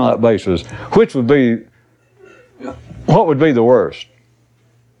 But speaking on that basis, what would be the worst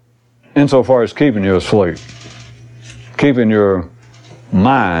insofar as keeping you asleep? keeping your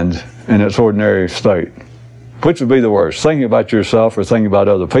mind in its ordinary state? Which would be the worst, thinking about yourself or thinking about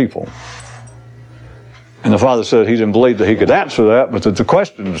other people? And the father said he didn't believe that he could answer that, but that the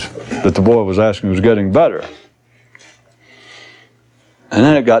questions that the boy was asking was getting better. And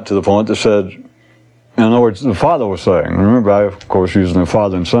then it got to the point that said, in other words, the father was saying, remember I, of course, using the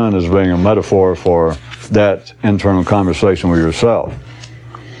father and son as being a metaphor for that internal conversation with yourself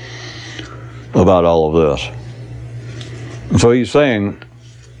about all of this. And so he's saying,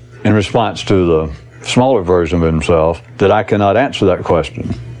 in response to the smaller version of himself, that I cannot answer that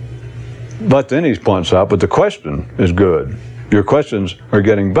question. But then he points out, but the question is good. Your questions are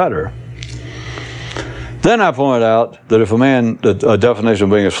getting better. Then I point out that if a definition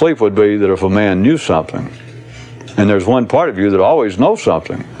of being asleep would be that if a man knew something, and there's one part of you that always knows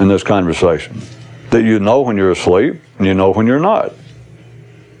something in this conversation, that you know when you're asleep and you know when you're not.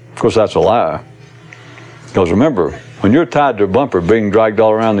 Of course, that's a lie. Because remember, when you're tied to a bumper being dragged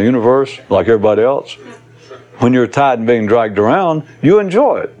all around the universe like everybody else, when you're tied and being dragged around, you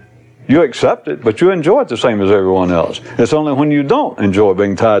enjoy it. You accept it, but you enjoy it the same as everyone else. It's only when you don't enjoy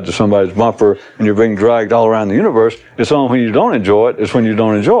being tied to somebody's bumper and you're being dragged all around the universe, it's only when you don't enjoy it, it's when you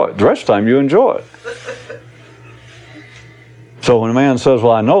don't enjoy it. The rest of the time you enjoy it. So when a man says,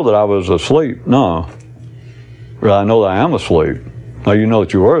 well, I know that I was asleep, no. Well, I know that I am asleep. Now you know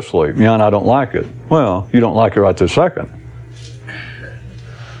that you were asleep. Yeah, and I don't like it. Well, you don't like it right this second.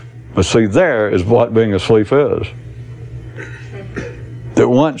 But see, there is what being asleep is. That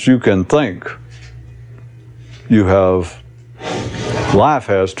once you can think, life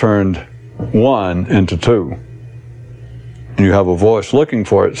has turned one into two. And you have a voice looking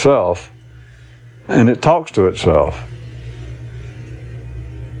for itself, and it talks to itself.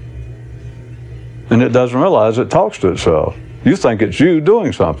 And it doesn't realize it talks to itself. You think it's you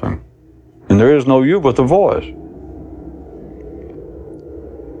doing something, and there is no you but the voice.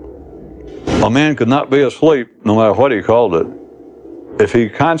 A man could not be asleep, no matter what he called it, if he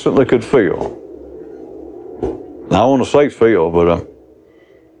constantly could feel. Now I want to say feel, but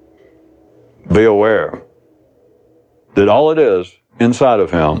be aware that all it is inside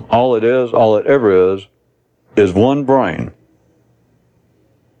of him, all it ever is one brain.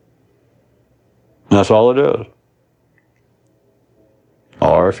 And that's all it is.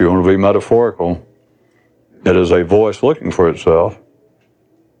 Or if you want to be metaphorical, it is a voice looking for itself.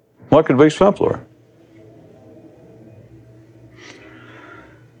 What could be simpler?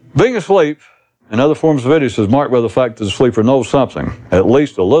 Being asleep and other forms of idiocy is marked by the fact that the sleeper knows something, at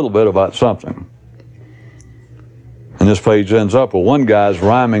least a little bit about something. And this page ends up with one guy's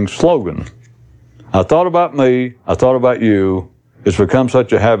rhyming slogan. I thought about me, I thought about you. It's become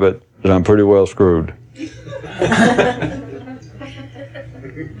such a habit that I'm pretty well screwed.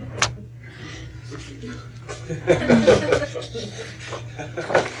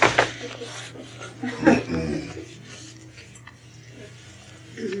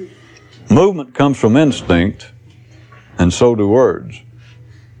 Movement comes from instinct, and so do words.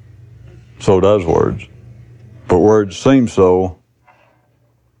 So does words. But words seem so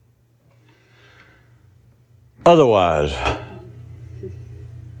otherwise.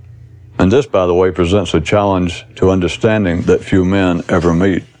 And this, by the way, presents a challenge to understanding that few men ever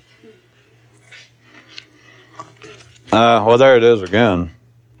meet. Well, there it is again.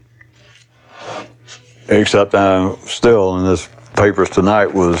 Except I'm still, in this papers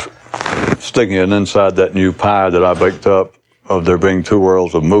tonight, was sticking it inside that new pie that I baked up of there being two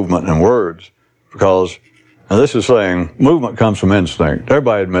worlds of movement and words. Because, and this is saying, movement comes from instinct.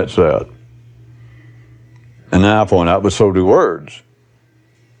 Everybody admits that. And now I point out, but so do words.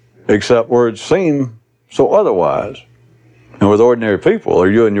 Except words seem so otherwise. And with ordinary people, or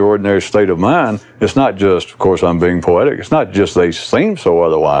you in your ordinary state of mind, it's not just, of course I'm being poetic, it's not just they seem so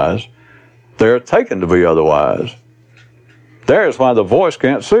otherwise, they're taken to be otherwise. There's why the voice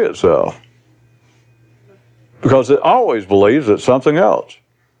can't see itself. Because it always believes it's something else.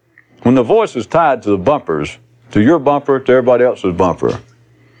 When the voice is tied to the bumpers, to your bumper, to everybody else's bumper,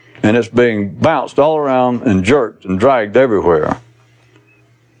 and it's being bounced all around and jerked and dragged everywhere,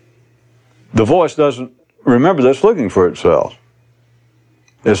 the voice doesn't remember that's looking for itself.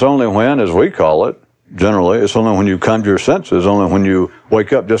 It's only when, as we call it, generally, it's only when you come to your senses, only when you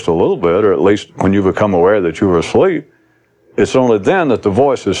wake up just a little bit, or at least when you become aware that you were asleep, it's only then that the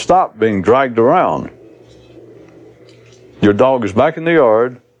voice has stopped being dragged around. Your dog is back in the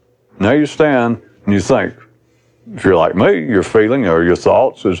yard, now you stand and you think. If you're like me, your feeling or your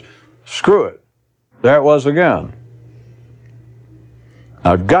thoughts is, screw it, there it was again.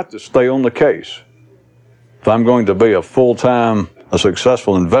 I've got to stay on the case. If I'm going to be a full-time, a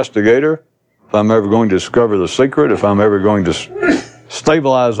successful investigator, if I'm ever going to discover the secret, if I'm ever going to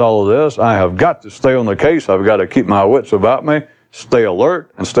stabilize all of this, I have got to stay on the case. I've got to keep my wits about me, stay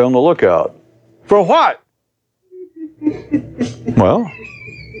alert, and stay on the lookout. For what? Well,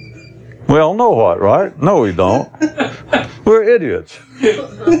 we all know what, right? No, we don't. We're idiots.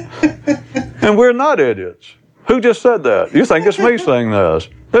 And we're not idiots. Who just said that? You think it's me saying this.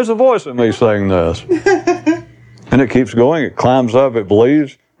 There's a voice in me saying this. And it keeps going. It climbs up, it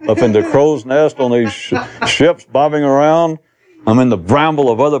believes, up in the crow's nest on these ships bobbing around. I'm in the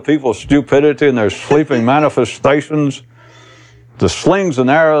bramble of other people's stupidity and their sleeping manifestations. The slings and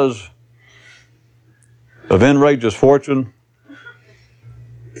arrows of enrageous fortune.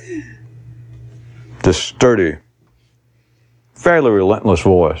 This sturdy, fairly relentless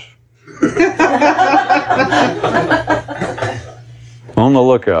voice. On the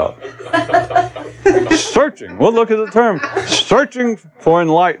lookout. Searching. Well, look at the term. Searching for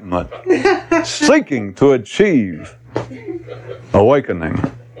enlightenment. Seeking to achieve awakening.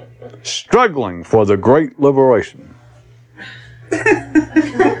 Struggling for the great liberation.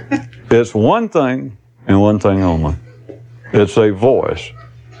 It's one thing and one thing only. It's a voice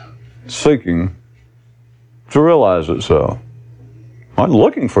seeking to realize itself. Not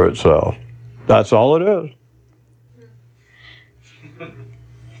looking for itself. That's all it is.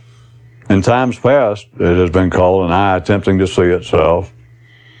 In times past, it has been called an eye attempting to see itself,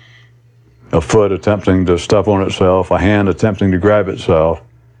 a foot attempting to step on itself, a hand attempting to grab itself.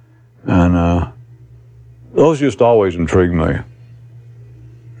 And those used to always intrigue me.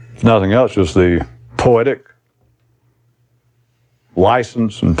 If nothing else, just the poetic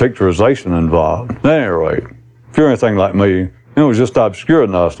license and picturization involved. At any rate, if you're anything like me, it was just obscure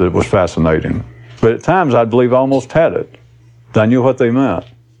enough that it was fascinating. But at times, I believe I almost had it. I knew what they meant.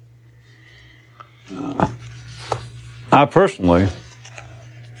 I personally,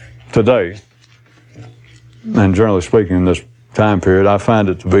 today, and generally speaking in this time period, I find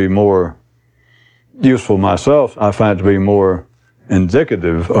it to be more useful myself. I find it to be more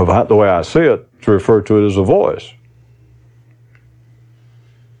indicative of the way I see it, to refer to it as a voice.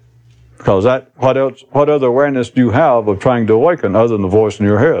 Because what other awareness do you have of trying to awaken other than the voice in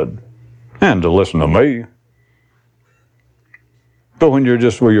your head? And to listen to me. But when you're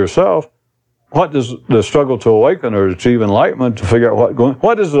just with yourself, what does the struggle to awaken or achieve enlightenment, to figure out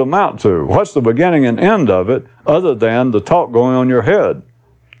what does it amount to? What's the beginning and end of it, other than the talk going on in your head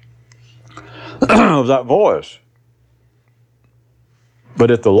of that voice?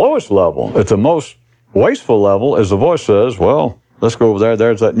 But at the lowest level, at the most wasteful level, as the voice says, well, let's go over there.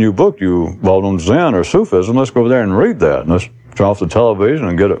 There's that new book you bought on Zen or Sufism. Let's go over there and read that. And let's turn off the television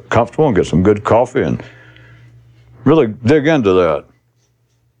and get it comfortable and get some good coffee and really dig into that.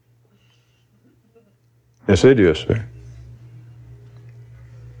 It's idiocy.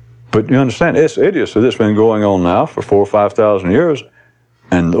 But you understand, it's idiocy that's been going on now for 4,000 or 5,000 years.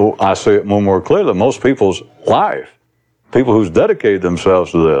 And I see it more and more clearly. Most people's life, people who's dedicated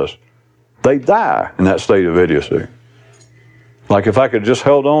themselves to this, they die in that state of idiocy. Like if I could have just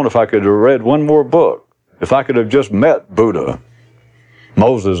held on, if I could have read one more book, if I could have just met Buddha,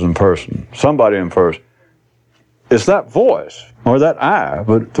 Moses in person, somebody in person, it's that voice or that I.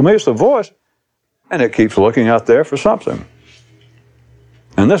 But to me, it's the voice, and it keeps looking out there for something.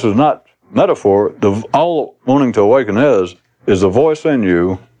 And this is not metaphor. All wanting to awaken is the voice in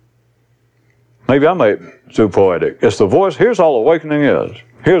you. Maybe I made it too poetic. It's the voice. Here's all awakening is.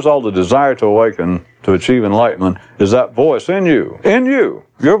 Here's all the desire to awaken, to achieve enlightenment, is that voice in you. In you.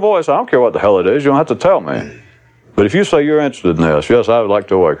 Your voice, I don't care what the hell it is. You don't have to tell me. But if you say you're interested in this, yes, I would like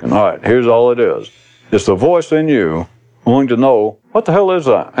to awaken. All right, here's all it is. It's the voice in you wanting to know, what the hell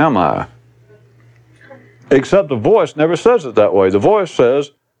am I? Except the voice never says it that way. The voice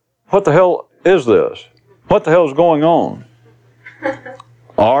says, what the hell is this? What the hell is going on?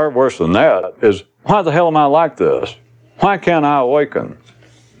 Or, worse than that, is, why the hell am I like this? Why can't I awaken?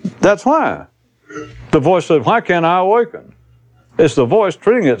 That's why. The voice said, why can't I awaken? It's the voice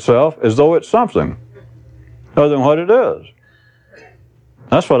treating itself as though it's something other than what it is.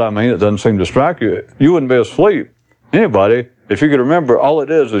 That's what I mean. It doesn't seem to strike you. You wouldn't be asleep. Anybody, if you could remember, all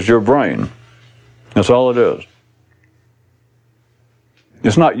it is your brain. That's all it is.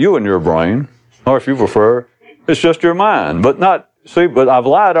 It's not you and your brain, or if you prefer, it's just your mind. But I've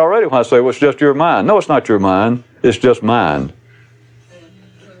lied already when I say, well, it's just your mind. No, it's not your mind. It's just mind.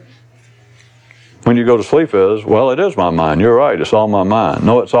 When you go to sleep well, it is my mind. You're right. It's all my mind.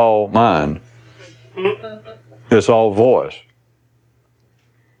 No, it's all mind. It's all voice.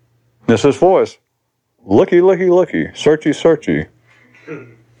 It's this voice. Looky, looky, looky. Searchy, searchy.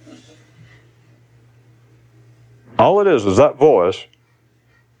 All it is that voice.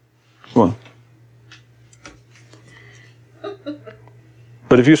 Well,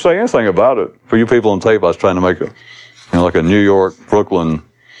 But if you say anything about it, for you people on tape, I was trying to make like a New York, Brooklyn,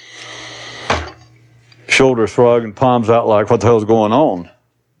 shoulder shrug and palms out like, what the hell's going on?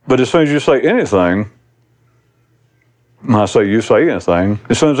 But as soon as you say anything, when I say you say anything,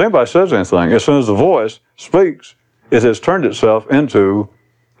 as soon as anybody says anything, as soon as the voice speaks, it has turned itself into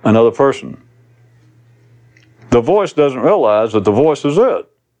another person. The voice doesn't realize that the voice is it.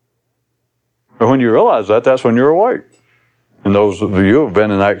 But when you realize that, that's when you're awake. And those of you who have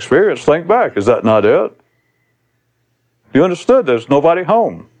been in that experience, think back, is that not it? You understood there's nobody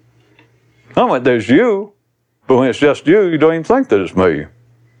home. Not like there's you, but when it's just you, you don't even think that it's me.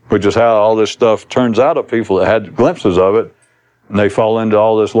 Which is how all this stuff turns out of people that had glimpses of it, and they fall into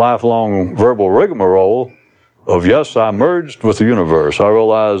all this lifelong verbal rigmarole of, yes, I merged with the universe. I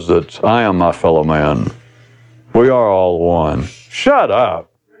realize that I am my fellow man. We are all one. Shut up.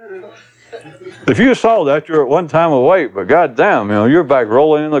 If you saw that, you're at one time awake, but goddamn, you're back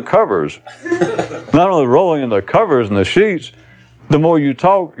rolling in the covers. Not only rolling in the covers and the sheets, the more you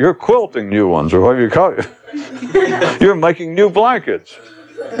talk, you're quilting new ones, or whatever you call it. You're making new blankets.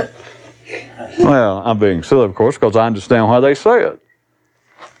 Well, I'm being silly, of course, because I understand why they say it.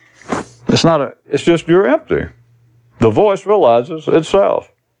 It's just you're empty. The voice realizes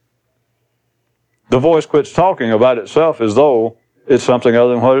itself. The voice quits talking about itself as though it's something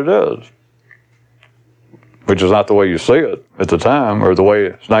other than what it is. Which is not the way you see it at the time, or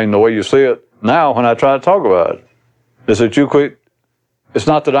it's not even the way you see it now when I try to talk about it. It's that you quit. It's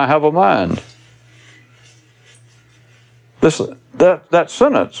not that I have a mind. That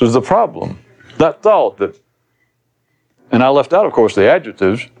sentence is the problem. That thought and I left out, of course, the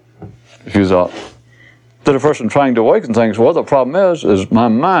adjectives, if you thought, that a person trying to awaken thinks, well, the problem is my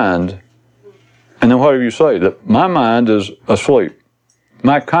mind, and then whatever you say, that my mind is asleep.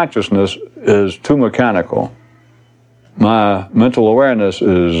 My consciousness is too mechanical. My mental awareness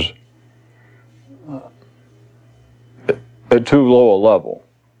is at too low a level.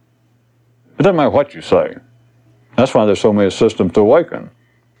 It doesn't matter what you say. That's why there's so many systems to awaken.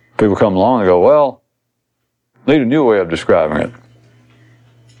 People come along and go, well, need a new way of describing it.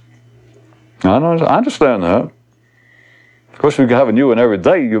 I understand that. Of course, if you have a new one every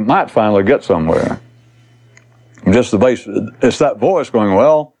day, you might finally get somewhere. Just the base, it's that voice going,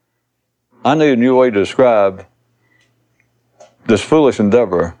 well, I need a new way to describe this foolish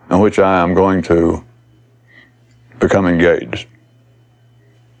endeavor in which I am going to become engaged.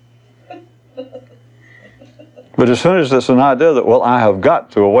 But as soon as it's an idea that, well, I have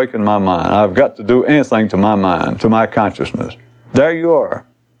got to awaken my mind, I've got to do anything to my mind, to my consciousness, there you are.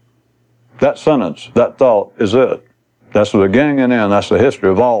 That sentence, that thought is it. That's the beginning and end. That's the history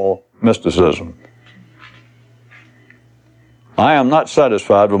of all mysticism. I am not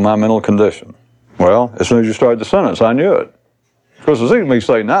satisfied with my mental condition. Well, as soon as you started the sentence, I knew it. Of course, it's easy for me to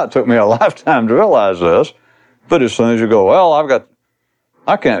say now, it took me a lifetime to realize this, but as soon as you go, well,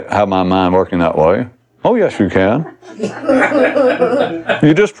 I can't have my mind working that way. Oh, yes, you can.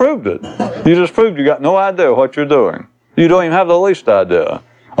 You just proved it. You just proved you got no idea what you're doing. You don't even have the least idea.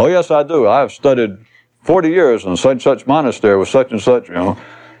 Oh, yes, I do. I have studied 40 years in such monastery with such and such,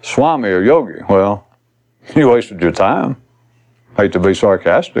 Swami or yogi. Well, you wasted your time. Hate to be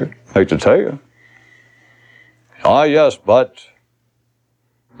sarcastic. Hate to tell you. Ah, yes, but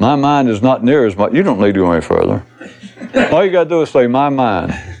my mind is not near as much. You don't need to go any further. All you got to do is say, my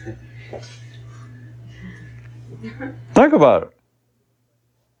mind. Think about it.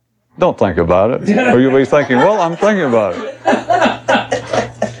 Don't think about it. Or you'll be thinking, well, I'm thinking about it.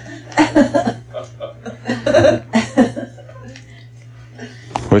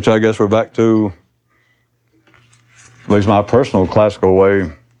 Which I guess we're back to, at least my personal classical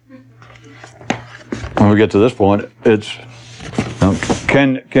way. When we get to this point, it's,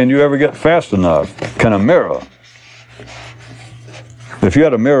 can you ever get fast enough? Can a mirror, if you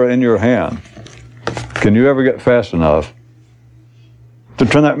had a mirror in your hand, can you ever get fast enough to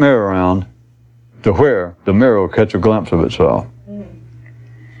turn that mirror around to where the mirror will catch a glimpse of itself? And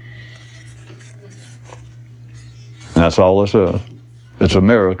that's all this is. It's a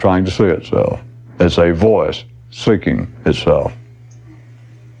mirror trying to see itself. It's a voice seeking itself.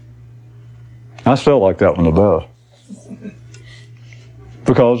 I still like that one the best.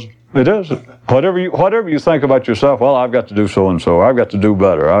 Because it is. Whatever you think about yourself, well, I've got to do so and so. I've got to do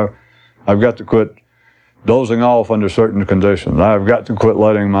better. I've got to quit dozing off under certain conditions. I've got to quit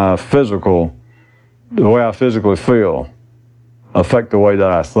letting the way I physically feel, affect the way that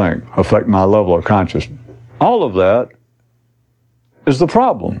I think, affect my level of consciousness. All of that is the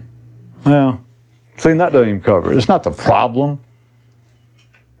problem. Yeah. See, that doesn't even cover it. It's not the problem.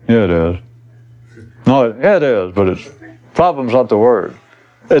 Yeah, it is. No, it is, but problem's not the word.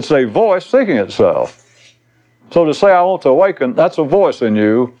 It's a voice seeking itself. So to say I want to awaken, that's a voice in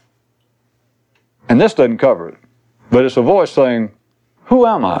you. And this doesn't cover it. But it's a voice saying, who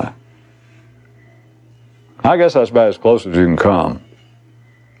am I? I guess that's about as close as you can come.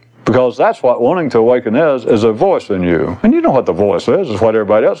 Because that's what wanting to awaken is a voice in you. And you know what the voice is. It's what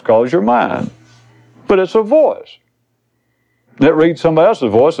everybody else calls your mind. But it's a voice. It reads somebody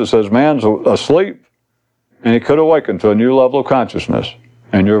else's voice that says, man's asleep, and he could awaken to a new level of consciousness.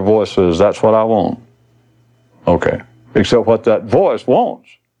 And your voice says, that's what I want. Okay. Except what that voice wants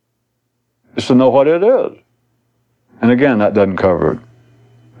is to know what it is. And again, that doesn't cover it.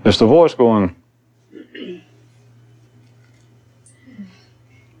 It's the voice going,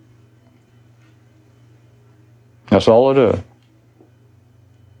 that's all it is.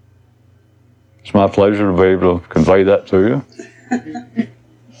 It's my pleasure to be able to convey that to you.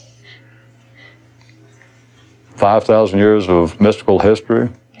 5,000 years of mystical history.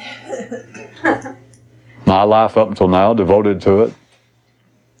 My life up until now devoted to it.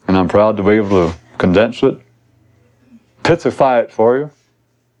 And I'm proud to be able to condense it, pithify it for you,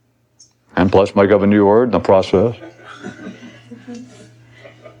 and plus make up a new word in the process.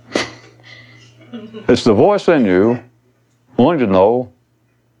 It's the voice in you wanting to know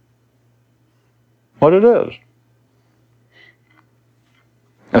what it is.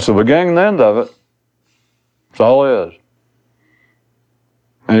 It's the beginning and the end of it. That's all it is.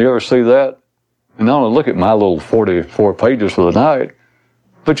 And you ever see that? And not only look at my little 44 pages for the night,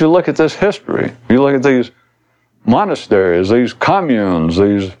 but you look at this history. You look at these monasteries, these communes,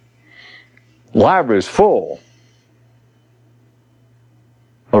 these libraries full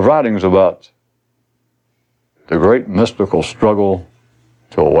of writings about the great mystical struggle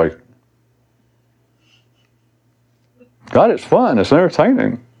to awaken. God, it's fun, it's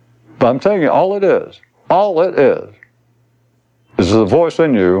entertaining. But I'm telling you, all it is the voice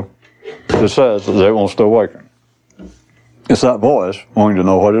in you that says that it wants to awaken. It's that voice wanting to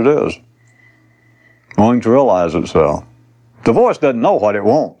know what it is, wanting to realize itself. The voice doesn't know what it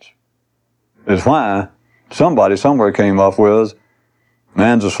wants. It's why somebody somewhere came up with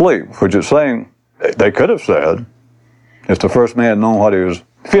man's asleep, which is saying, they could have said, if the first man had known what he was,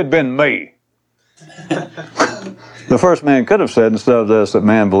 if it had been me, the first man could have said instead of this that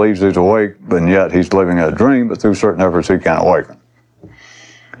man believes he's awake, but yet he's living a dream, but through certain efforts he can't awaken.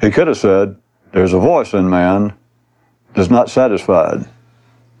 He could have said, there's a voice in man that's not satisfied.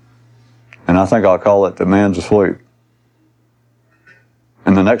 And I think I'll call it the man's asleep.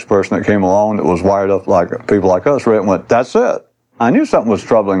 And the next person that came along that was wired up like people like us read and went, that's it. I knew something was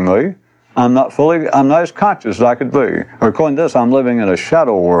troubling me. I'm not as conscious as I could be. Or according to this, I'm living in a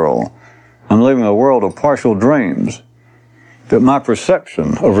shadow world. I'm living in a world of partial dreams. That my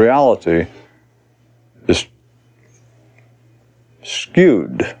perception of reality is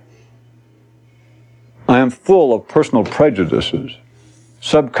skewed. I am full of personal prejudices,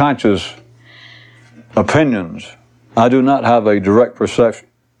 subconscious opinions. I do not have a direct perception.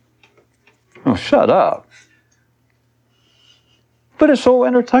 Oh, shut up. But it's so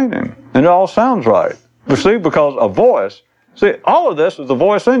entertaining, and it all sounds right. You see, because a voice, see, all of this is the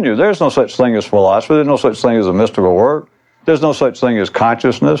voice in you. There's no such thing as philosophy. There's no such thing as a mystical work. There's no such thing as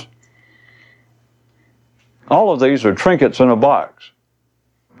consciousness. All of these are trinkets in a box.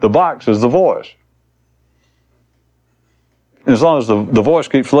 The box is the voice. As long as the voice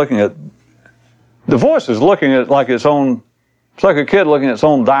keeps looking at, the voice is looking at like its own, it's like a kid looking at its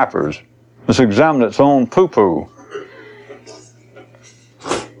own diapers. It's examining its own poo-poo.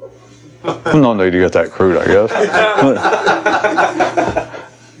 No need to get that crude, I guess.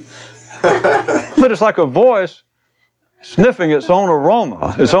 But it's like a voice sniffing its own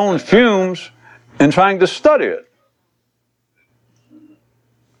aroma, its own fumes, and trying to study it.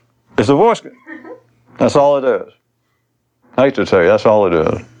 It's a voice. That's all it is. I hate to tell you, that's all it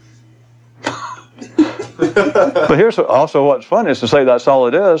is. But here's also what's funny is to say that's all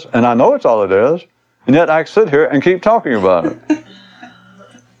it is, and I know it's all it is, and yet I sit here and keep talking about it.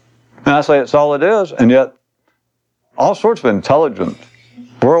 And I say it's all it is, and yet all sorts of intelligent,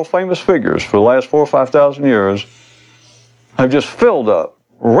 world-famous figures for the last 4,000 or 5,000 years have just filled up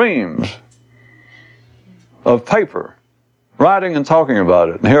reams of paper, writing and talking about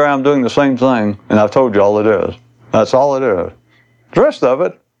it. And here I am doing the same thing, and I've told you all it is. That's all it is. The rest of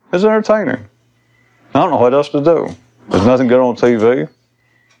it is entertaining. I don't know what else to do. There's nothing good on TV.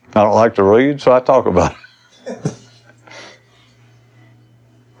 I don't like to read, so I talk about it.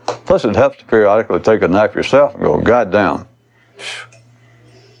 Plus, it helps to periodically take a nap yourself and go, God damn.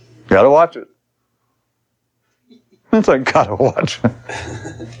 Gotta watch it. It's like, gotta watch it.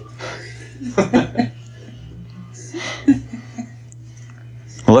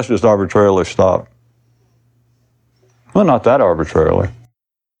 Let's just arbitrarily stop. Well, not that arbitrarily.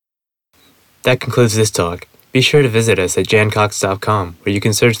 That concludes this talk. Be sure to visit us at jancox.com, where you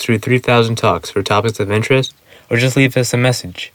can search through 3,000 talks for topics of interest, or just leave us a message.